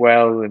to get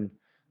well, and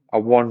I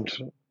want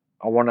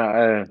I want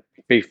her to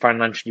be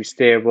financially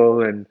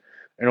stable and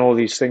all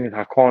these things,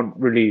 I can't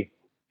really.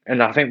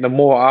 And I think the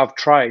more I've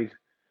tried,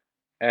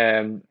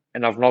 and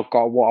I've not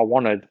got what I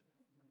wanted,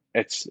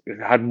 it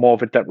had more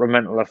of a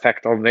detrimental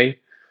effect on me.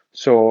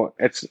 So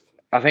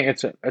I think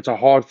it's a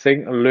hard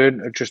thing to learn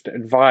to just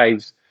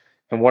advise,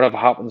 and whatever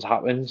happens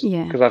happens.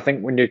 Yeah. Because I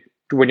think when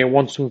you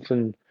want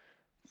something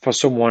for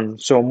someone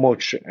so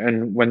much,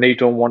 and when they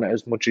don't want it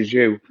as much as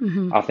you,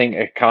 Hmm. I think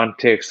it can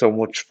take so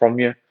much from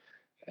you.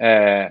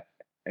 Uh,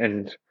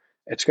 and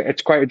it's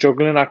quite a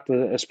juggling act,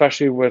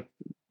 especially with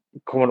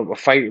coming up with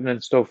fighting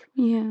and stuff.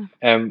 Yeah.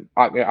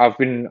 I've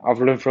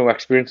learned from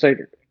experience, like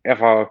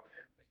if I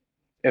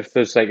if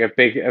there's like a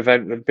big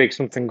event, a big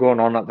something going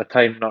on at the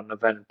time, not an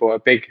event, but a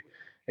big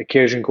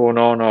occasion going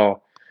on, or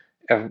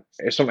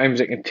if sometimes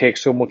it can take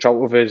so much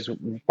out of us.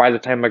 By the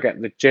time I get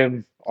to the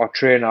gym or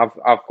train, I've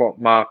got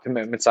my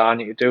commitments that I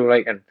need to do,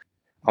 like, and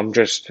I'm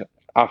just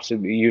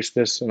absolutely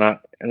useless. And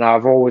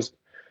I've always,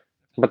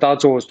 my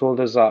dad's always told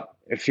us that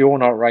if you're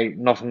not right,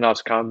 nothing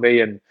else can be,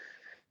 and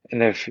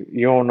if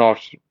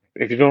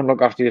you don't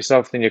look after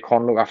yourself, then you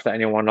can't look after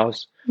anyone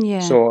else. Yeah.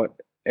 So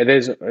it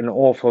is an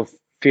awful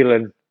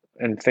feeling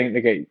and thing to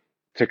get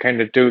to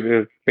kind of do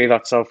to be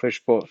that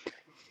selfish. But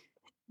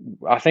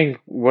I think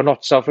we're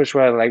not selfish.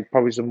 We're like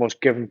probably the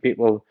most giving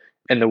people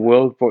in the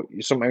world. But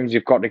sometimes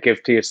you've got to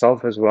give to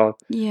yourself as well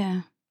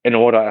Yeah. in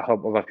order to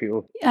help other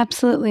people.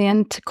 Absolutely.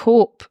 And to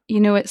cope,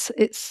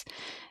 it's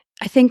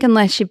I think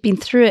unless you've been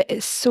through it,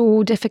 it's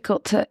so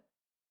difficult to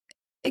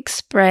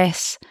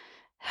express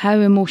how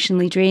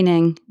emotionally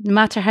draining, no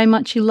matter how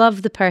much you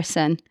love the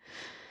person,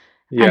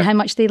 and how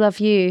much they love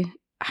you,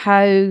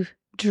 how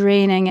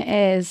draining it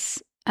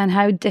is and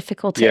how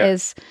difficult it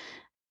is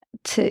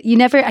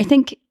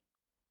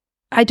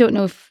I don't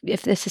know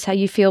if this is how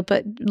you feel,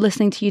 but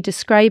listening to you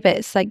describe it,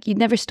 it's like you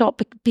never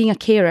stop being a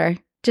carer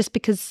just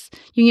because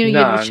you're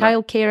a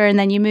child carer and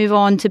then you move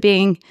on to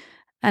being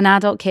an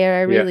adult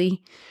carer,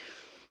 really.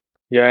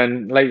 Yeah,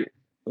 and like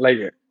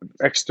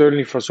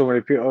externally for so many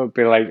people, it'd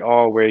be like,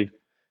 oh, you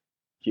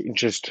can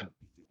just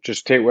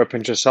take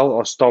weapons yourself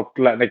or stop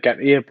letting it get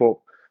to you. But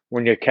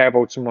when you care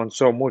about someone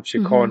so much,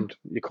 you can't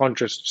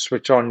just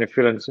switch on your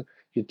feelings.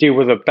 You deal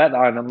with it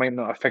better, and it might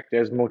not affect you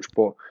as much,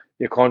 but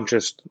you can't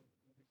just.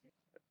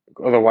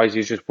 Otherwise,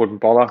 you just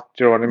wouldn't bother.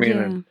 Do you know what I mean?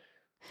 Yeah. And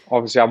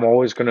obviously, I'm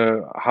always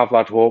gonna have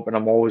that hope, and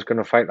I'm always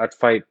gonna fight that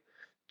fight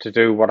to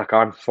do what I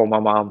can for my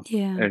mom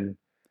and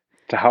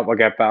to help her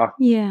get better.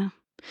 Yeah.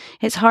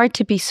 It's hard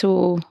to be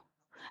so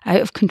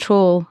out of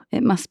control.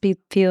 It must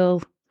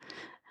feel.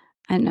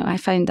 I don't know. I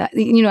found that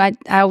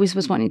I always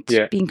was wanting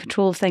to be in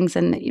control of things,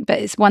 but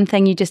it's one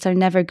thing you just are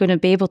never going to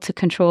be able to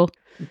control.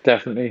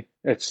 Definitely,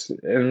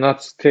 and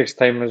that takes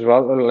time as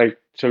well. Like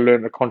to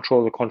learn to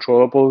control the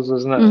controllables,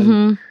 isn't it?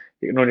 And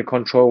you can only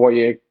control what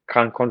you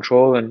can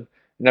control, and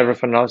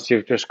everything else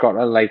you've just got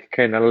to like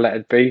kind of let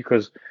it be.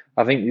 Because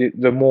I think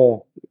the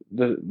more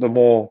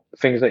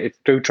things that you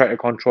do try to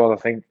control, I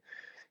think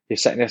you're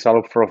setting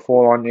yourself up for a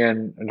fall, aren't you?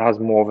 And it has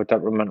more of a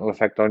detrimental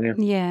effect on you.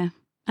 Yeah.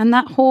 And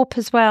that hope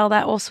as well,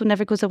 that also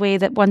never goes away,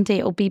 that one day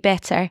it'll be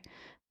better.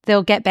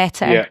 They'll get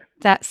better. Yeah.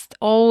 That's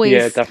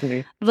always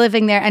definitely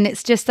living there. And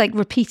it's just like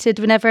repeated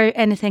whenever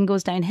anything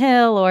goes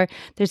downhill or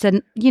there's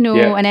an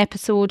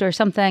episode or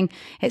something.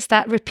 It's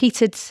that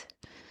repeated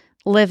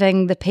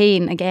living the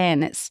pain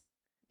again. It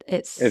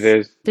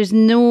is. There's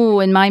no,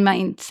 in my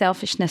mind,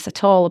 selfishness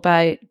at all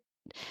about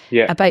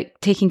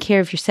taking care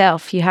of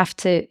yourself. You have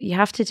to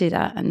do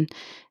that. And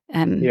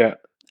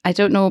I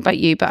don't know about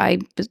you, but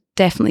I'm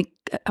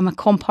a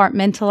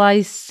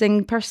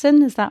compartmentalizing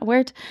person. Is that a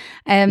word?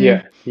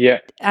 And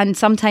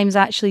sometimes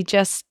actually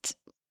just,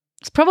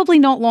 it's probably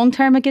not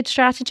long-term a good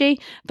strategy,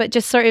 but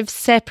just sort of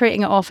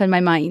separating it off in my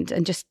mind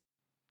and just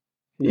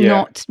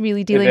not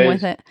really dealing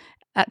with it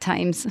at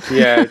times.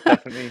 Yeah,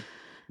 definitely.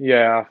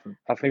 Yeah,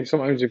 I think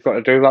sometimes you've got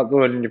to do that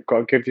though, and you've got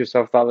to give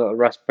yourself that little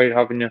respite,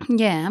 haven't you?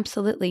 Yeah,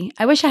 absolutely.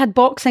 I wish I had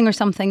boxing or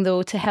something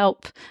though to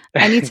help.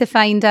 I need to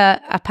find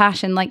a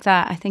passion like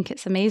that. I think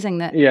it's amazing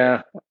that.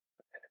 Yeah,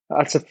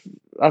 that's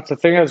a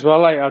thing as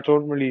well. Like I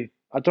don't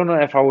know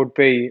if I would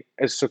be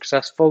as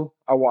successful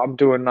at what I'm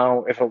doing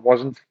now if it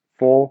wasn't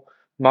for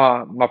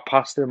my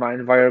past and my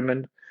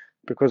environment,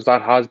 because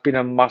that has been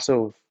a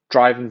massive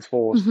driving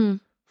force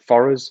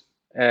for us.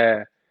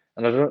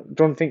 And I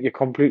don't think you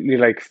completely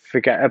like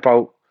forget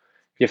about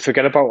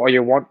what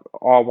you want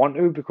or want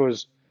to,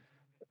 because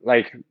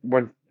like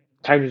when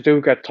times do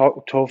get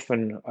tough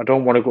and I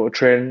don't want to go to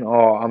training,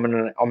 or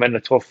I'm in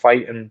a tough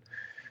fight and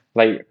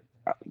like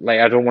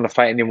I don't want to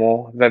fight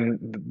anymore, then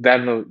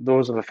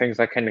those are the things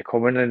that kind of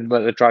come in and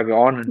let it drive you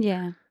on.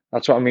 And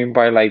that's what I mean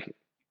by like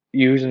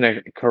using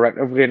it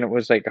correctively, and it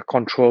was like a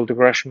controlled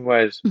aggression,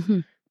 whereas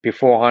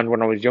beforehand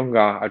when I was younger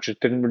I just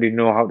didn't really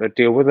know how to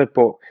deal with it.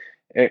 But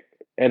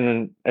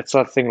it's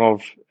that thing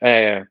of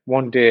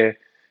one day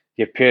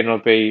your pain will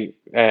be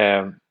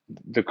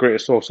the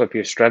greatest source of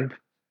your strength.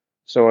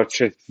 So it's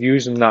just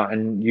using that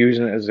and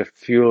using it as a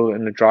fuel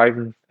in the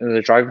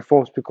driving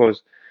force,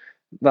 because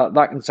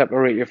that can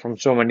separate you from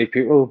so many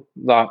people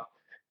that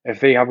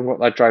if they haven't got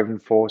that driving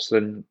force,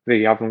 then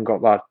they haven't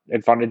got that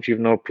advantage,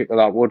 even though people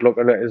that would look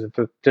at it as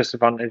a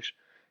disadvantage.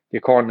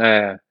 You can't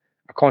I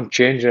can't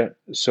change it,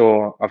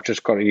 so I've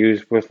just got to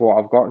use with what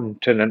I've got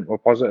and turn it into a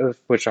positive,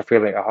 which I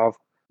feel like I have.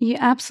 You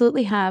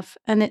absolutely have.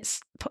 And it's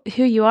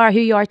who you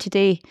are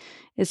today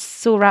is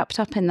so wrapped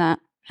up in that.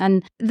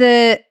 And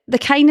the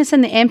kindness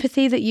and the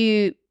empathy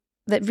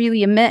that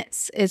really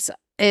emits is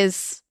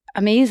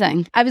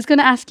amazing. I was going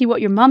to ask you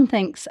what your mum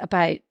thinks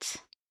about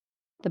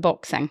the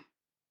boxing.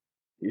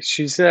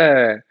 She's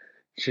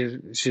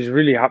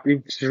really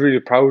happy. She's really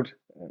proud.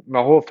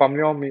 My whole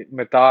family on me.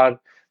 My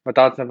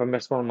dad's never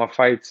missed one of my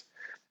fights.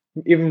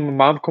 Even my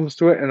mom comes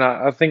to it, and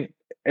I think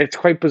it's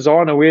quite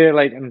bizarre in a way.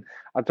 Like, and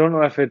I don't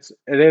know if it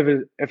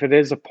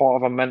is a part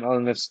of a mental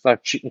illness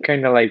that she can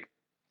kind of like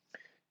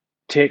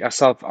take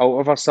herself out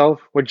of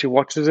herself when she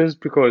watches this,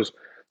 because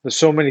there's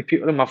so many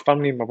people in my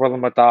family, my brother,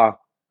 my dad,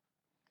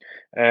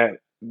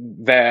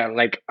 they're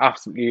like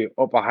absolutely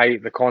up a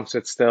height. They can't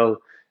sit still.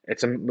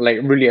 It's like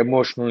really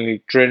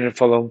emotionally draining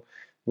for them.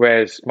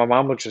 Whereas my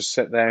mum would just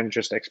sit there and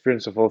just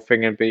experience the whole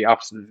thing and be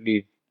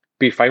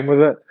fine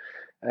with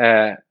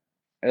it.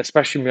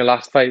 Especially my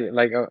last fight,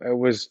 like it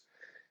was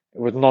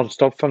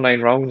non-stop for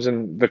 9 rounds,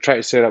 and they tried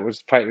to say that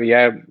was fight of the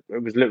year.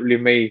 It was literally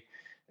me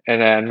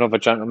and another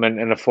gentleman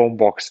in a phone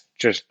box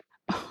just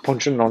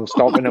punching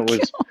non-stop, and it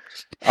was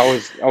I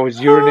was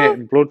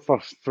urinating blood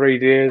for 3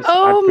 days.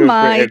 I'd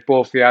perforated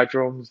both the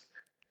eardrums,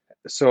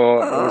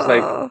 so it was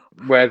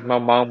like where my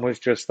mom was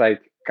just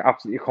like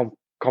absolutely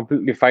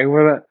completely fine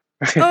with it.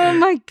 Oh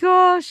my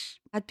gosh!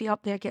 I'd be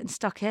up there getting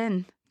stuck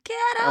in.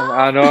 Get up!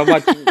 I know.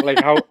 Imagine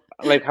like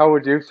like, how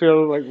would you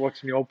feel like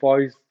watching your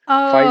boys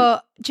fight? Oh,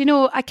 do you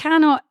know,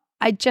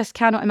 I just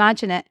cannot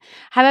imagine it.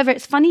 However,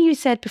 it's funny you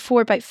said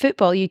before about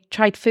football, you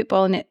tried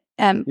football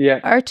and Yeah,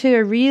 our two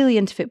are really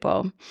into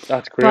football,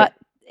 that's great. but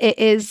it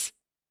is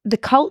the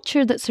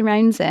culture that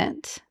surrounds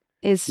it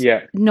is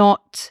Yeah,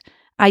 not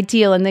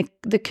ideal, and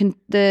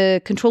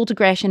the controlled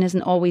aggression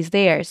isn't always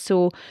there.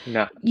 So,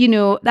 nah,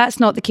 that's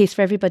not the case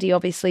for everybody,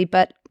 obviously,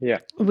 but yeah,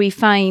 we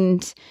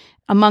find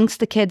amongst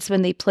the kids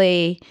when they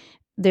play,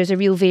 there's a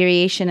real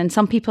variation, and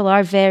some people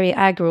are very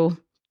aggro,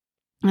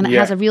 and it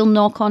has yeah, a real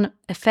knock-on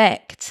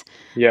effect.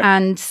 yeah,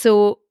 And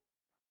so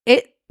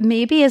it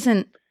maybe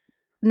isn't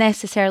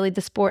necessarily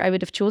the sport I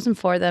would have chosen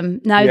for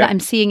them now that yeah, I'm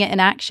seeing it in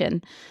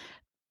action.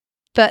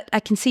 But I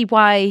can see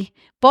why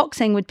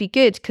boxing would be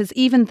good, because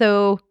even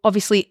though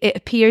obviously it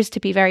appears to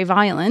be very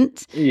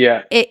violent,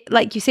 yeah, it,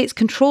 like you say, it's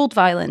controlled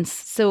violence.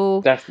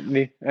 So,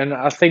 definitely. And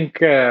I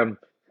think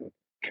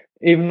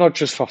even not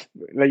just for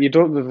like they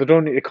don't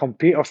need to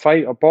compete or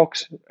fight or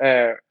box.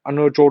 I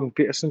know Jordan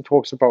Peterson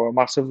talks about it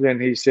massively,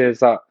 and he says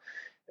that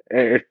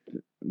it,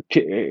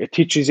 it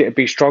teaches you to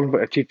be strong,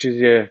 but it teaches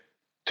you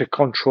to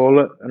control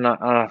it, and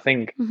I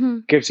think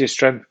mhm. gives you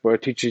strength, but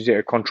it teaches you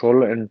to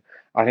control it, and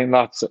I think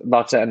that's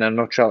it in a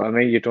nutshell. To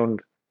me, you don't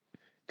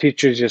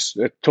teachers just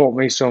it taught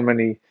me so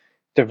many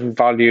different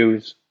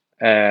values,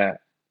 uh,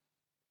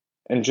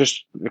 and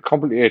just it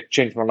completely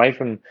changed my life,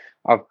 and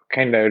I've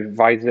kind of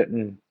advised it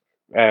and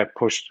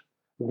pushed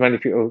as many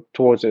people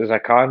towards it as I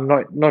can.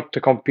 Not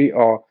to compete,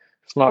 or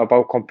it's not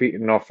about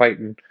competing or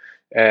fighting,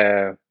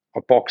 or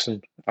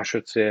boxing, I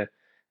should say,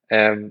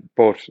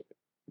 but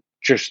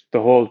just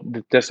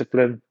the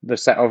discipline, the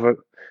set of it,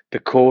 the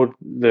code,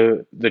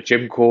 the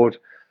gym code,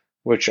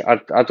 which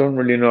I don't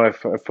really know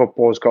if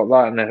football's got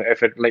that, and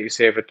if it, like you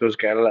say, if it does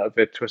get a little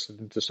bit twisted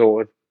and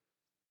distorted.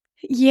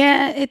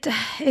 Yeah,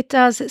 it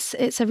does.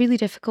 It's a really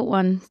difficult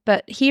one.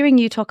 But hearing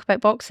you talk about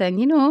boxing,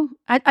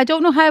 I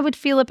don't know how I would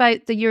feel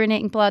about the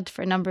urinating blood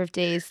for a number of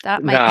days.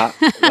 That might Nah,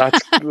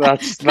 that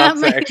that's the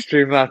might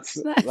extreme.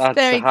 that's That's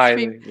very extreme.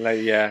 highly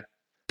like yeah,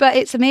 But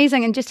it's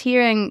amazing, and just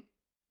hearing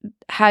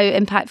how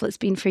impactful it's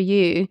been for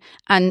you,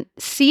 and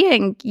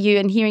seeing you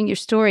and hearing your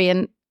story,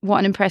 and what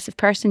an impressive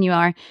person you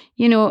are.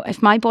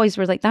 If my boys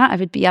were like that, I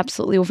would be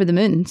absolutely over the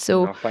moon.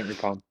 So no, thank you,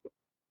 Pam.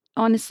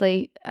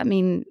 honestly, I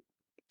mean,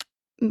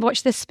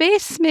 watch this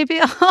space. Maybe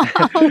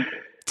I'll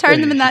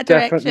turn them in that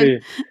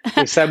direction.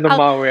 Definitely send them I'll,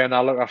 my way, and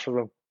I'll look after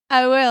them.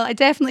 I will. I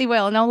definitely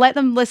will. And I'll let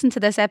them listen to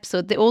this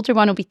episode. The older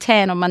one will be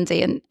 10 on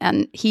Monday,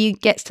 and he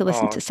gets to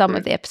listen Oh, to some of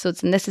great! the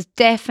episodes. And this is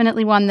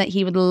definitely one that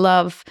he would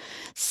love.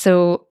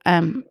 So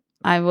I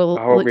I will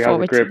hope look he has a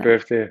forward to great that.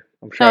 birthday.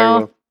 I'm sure he Oh,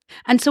 will.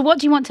 and so what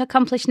do you want to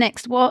accomplish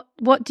next? What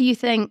do you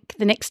think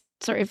the next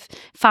sort of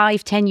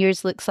 5-10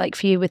 years looks like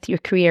for you with your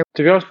career?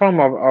 To be honest, Pam,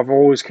 I've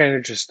always kind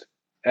of just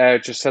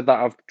said that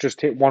I've just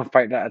take one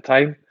fight at a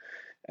time,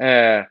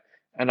 uh,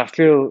 and I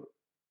feel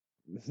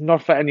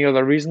not for any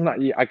other reason that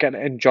I get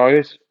to enjoy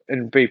it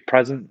and be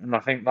present, and I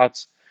think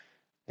that's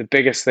the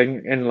biggest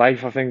thing in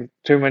life. I think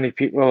too many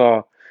people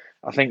are.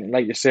 I think,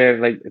 like you say,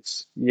 like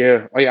it's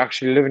you. Are you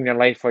actually living your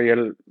life,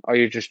 or are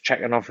you just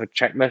checking off a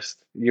checklist?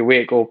 You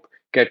wake up,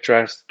 get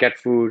dressed, get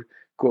food,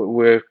 go to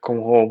work, come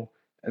home,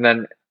 and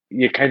then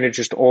you're kind of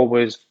just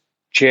always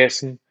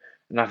chasing.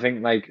 And I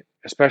think, like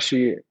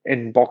especially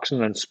in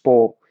boxing and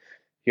sport,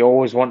 you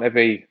always want to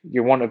be.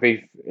 You want to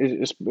be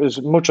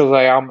as much as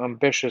I am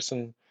ambitious,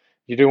 and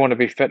you do want to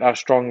be fitter,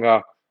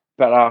 stronger,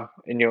 better,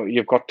 and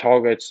you've got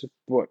targets.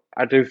 But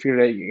I do feel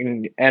like you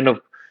can end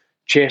up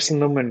chasing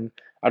them, and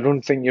I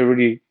don't think you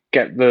really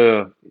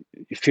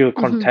you feel Hmm.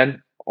 content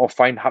or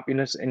find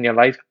happiness in your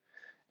life,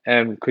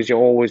 because you're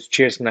always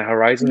chasing the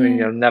horizon, and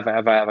Yeah, you'll never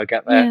ever ever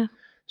get there. yeah.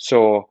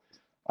 So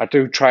I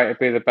do try to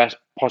be the best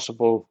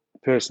possible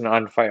person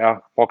and fighter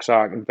boxer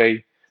I can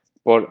be,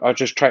 but I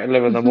just try to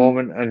live in the Hmm.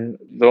 moment, and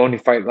the only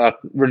fight that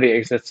really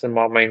exists in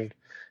my mind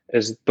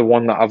is the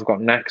one that I've got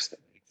next,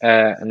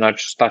 and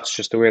that's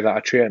just the way that I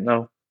treat it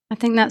now. I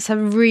think that's a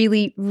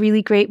really,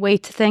 really great way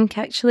to think,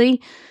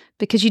 actually,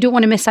 because you don't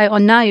want to miss out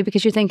on now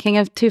because you're thinking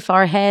of too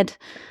far ahead.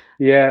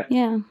 Yeah,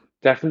 Yeah,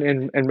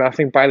 definitely, and I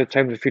think by the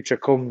time the future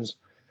comes,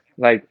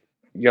 like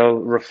you'll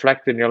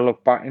reflect and you'll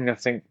look back and you'll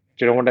think,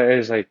 do you know what it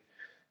is? Like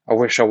I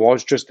wish I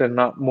was just in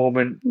that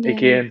moment yeah.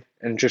 again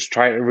and just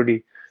try to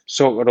really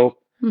soak it up.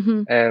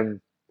 Hmm.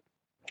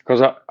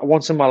 Because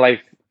once in my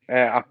life,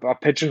 I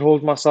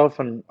pigeonholed myself,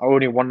 and I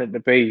only wanted to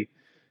be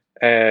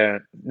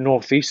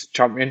Northeast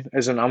champion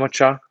as an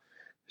amateur.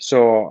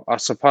 So I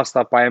surpassed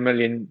that by a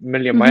million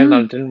mile, and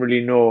I Hmm. didn't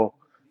really know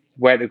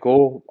where to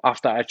go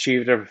after I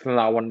achieved everything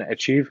that I wanted to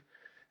achieve.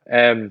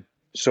 Um,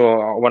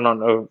 so I went on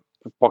to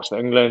box for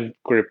England,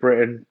 Great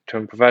Britain,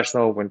 turn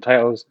professional, win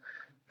titles,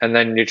 and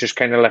then you're just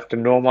kind of left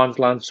in no man's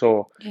land.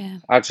 So Yeah.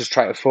 I just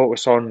try to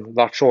focus on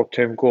that short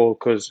term goal,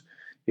 because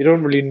you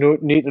don't really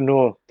need to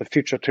know the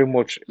future too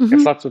much. If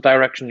Hmm. that's the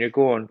direction you're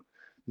going,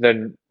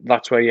 then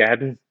that's where you're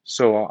heading.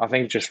 So I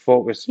think just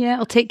focus. Yeah,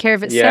 it'll take care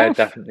of Yeah, itself.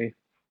 definitely.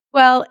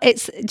 Well,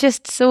 it's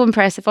just so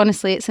impressive.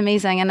 Honestly, it's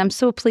amazing. And I'm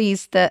so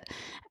pleased that,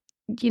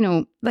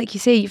 like you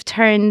say, you've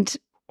turned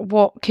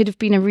what could have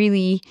been a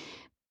really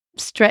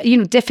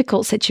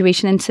difficult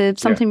situation into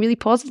something really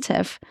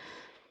positive.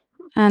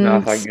 And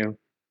No, thank you.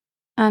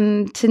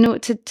 And to know,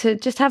 to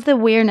just have the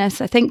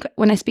awareness. I think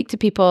when I speak to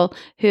people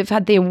who have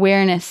had the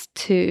awareness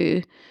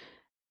to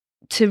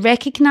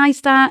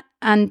recognize that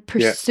and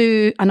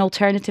pursue an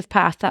alternative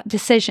path, that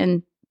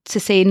decision to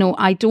say, no,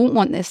 I don't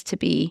want this to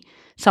be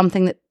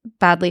something that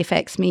badly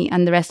affects me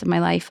and the rest of my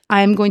life.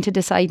 I am going to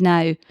decide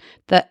now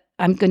that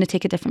I'm going to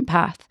take a different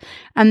path.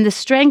 And the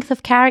strength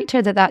of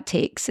character that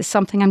takes is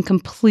something I'm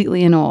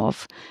completely in awe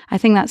of. I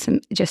think that's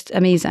just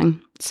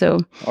amazing. So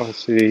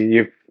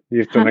obviously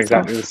you've done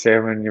exactly the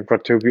same, and you've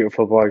got two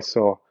beautiful boys,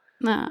 so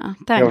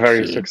thank you're very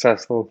you.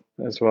 Successful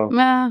as well.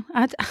 Well,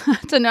 I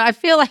don't know. I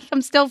feel like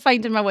I'm still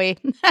finding my way.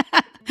 No,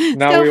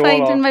 still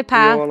finding my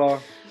path.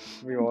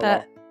 We all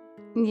are.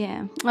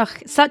 Yeah.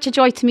 Such a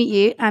joy to meet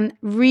you, and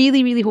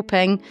really, really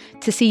hoping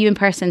to see you in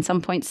person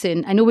some point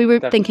soon. I know we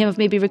were thinking of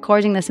maybe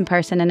recording this in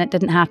person and it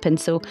didn't happen,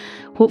 so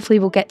hopefully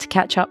we'll get to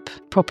catch up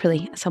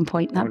properly at some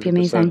point. That'd 100%. Be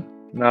amazing.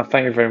 No,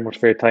 thank you very much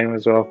for your time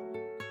as well.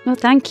 No,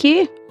 thank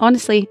you.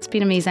 Honestly, it's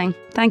been amazing.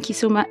 Thank you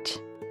so much.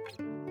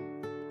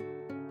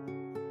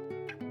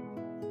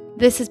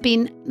 This has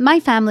been My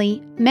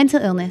Family,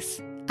 Mental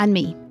Illness and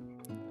Me.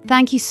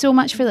 Thank you so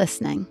much for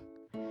listening.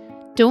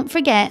 Don't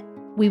forget,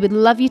 we would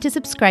love you to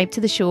subscribe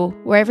to the show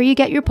wherever you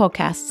get your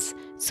podcasts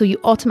so you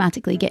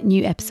automatically get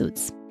new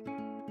episodes.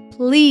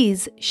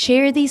 Please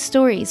share these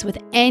stories with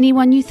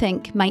anyone you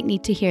think might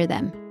need to hear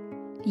them.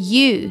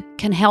 You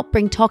can help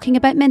bring talking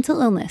about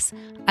mental illness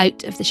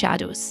out of the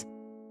shadows.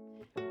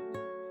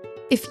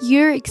 If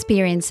you're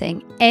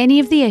experiencing any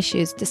of the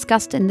issues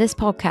discussed in this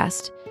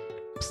podcast,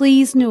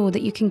 please know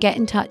that you can get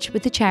in touch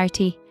with the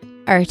charity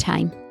Our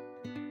Time.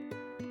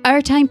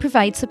 Our Time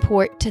provides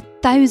support to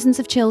thousands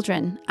of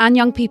children and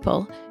young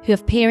people who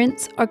have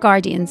parents or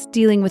guardians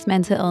dealing with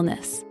mental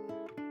illness.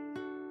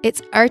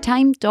 It's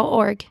ourtime.org.uk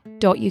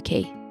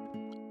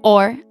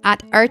or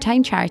at Our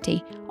Time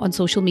Charity on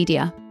social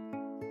media.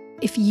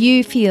 If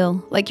you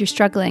feel like you're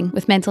struggling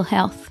with mental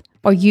health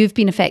or you've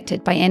been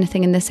affected by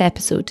anything in this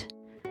episode,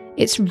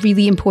 it's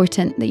really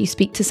important that you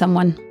speak to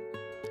someone.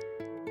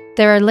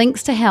 There are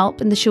links to help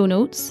in the show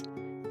notes,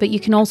 but you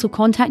can also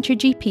contact your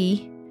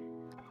GP,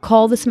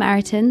 call the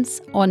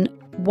Samaritans on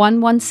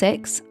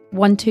 116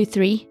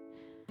 123,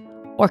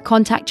 or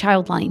contact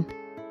Childline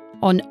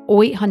on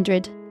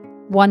 0800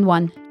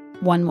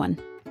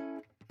 1111.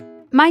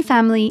 My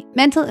Family,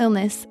 Mental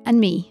Illness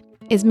and Me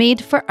is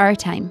made for Our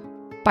Time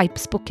by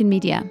Bespoken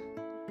Media.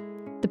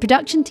 The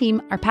production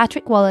team are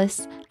Patrick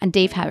Wallace and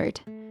Dave Howard.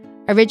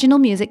 Original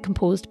music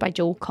composed by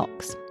Joel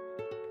Cox.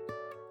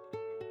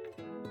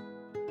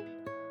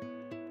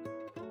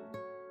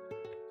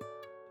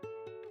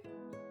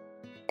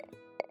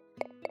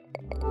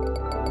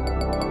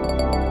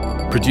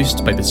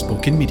 Produced by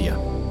Bespoken Media.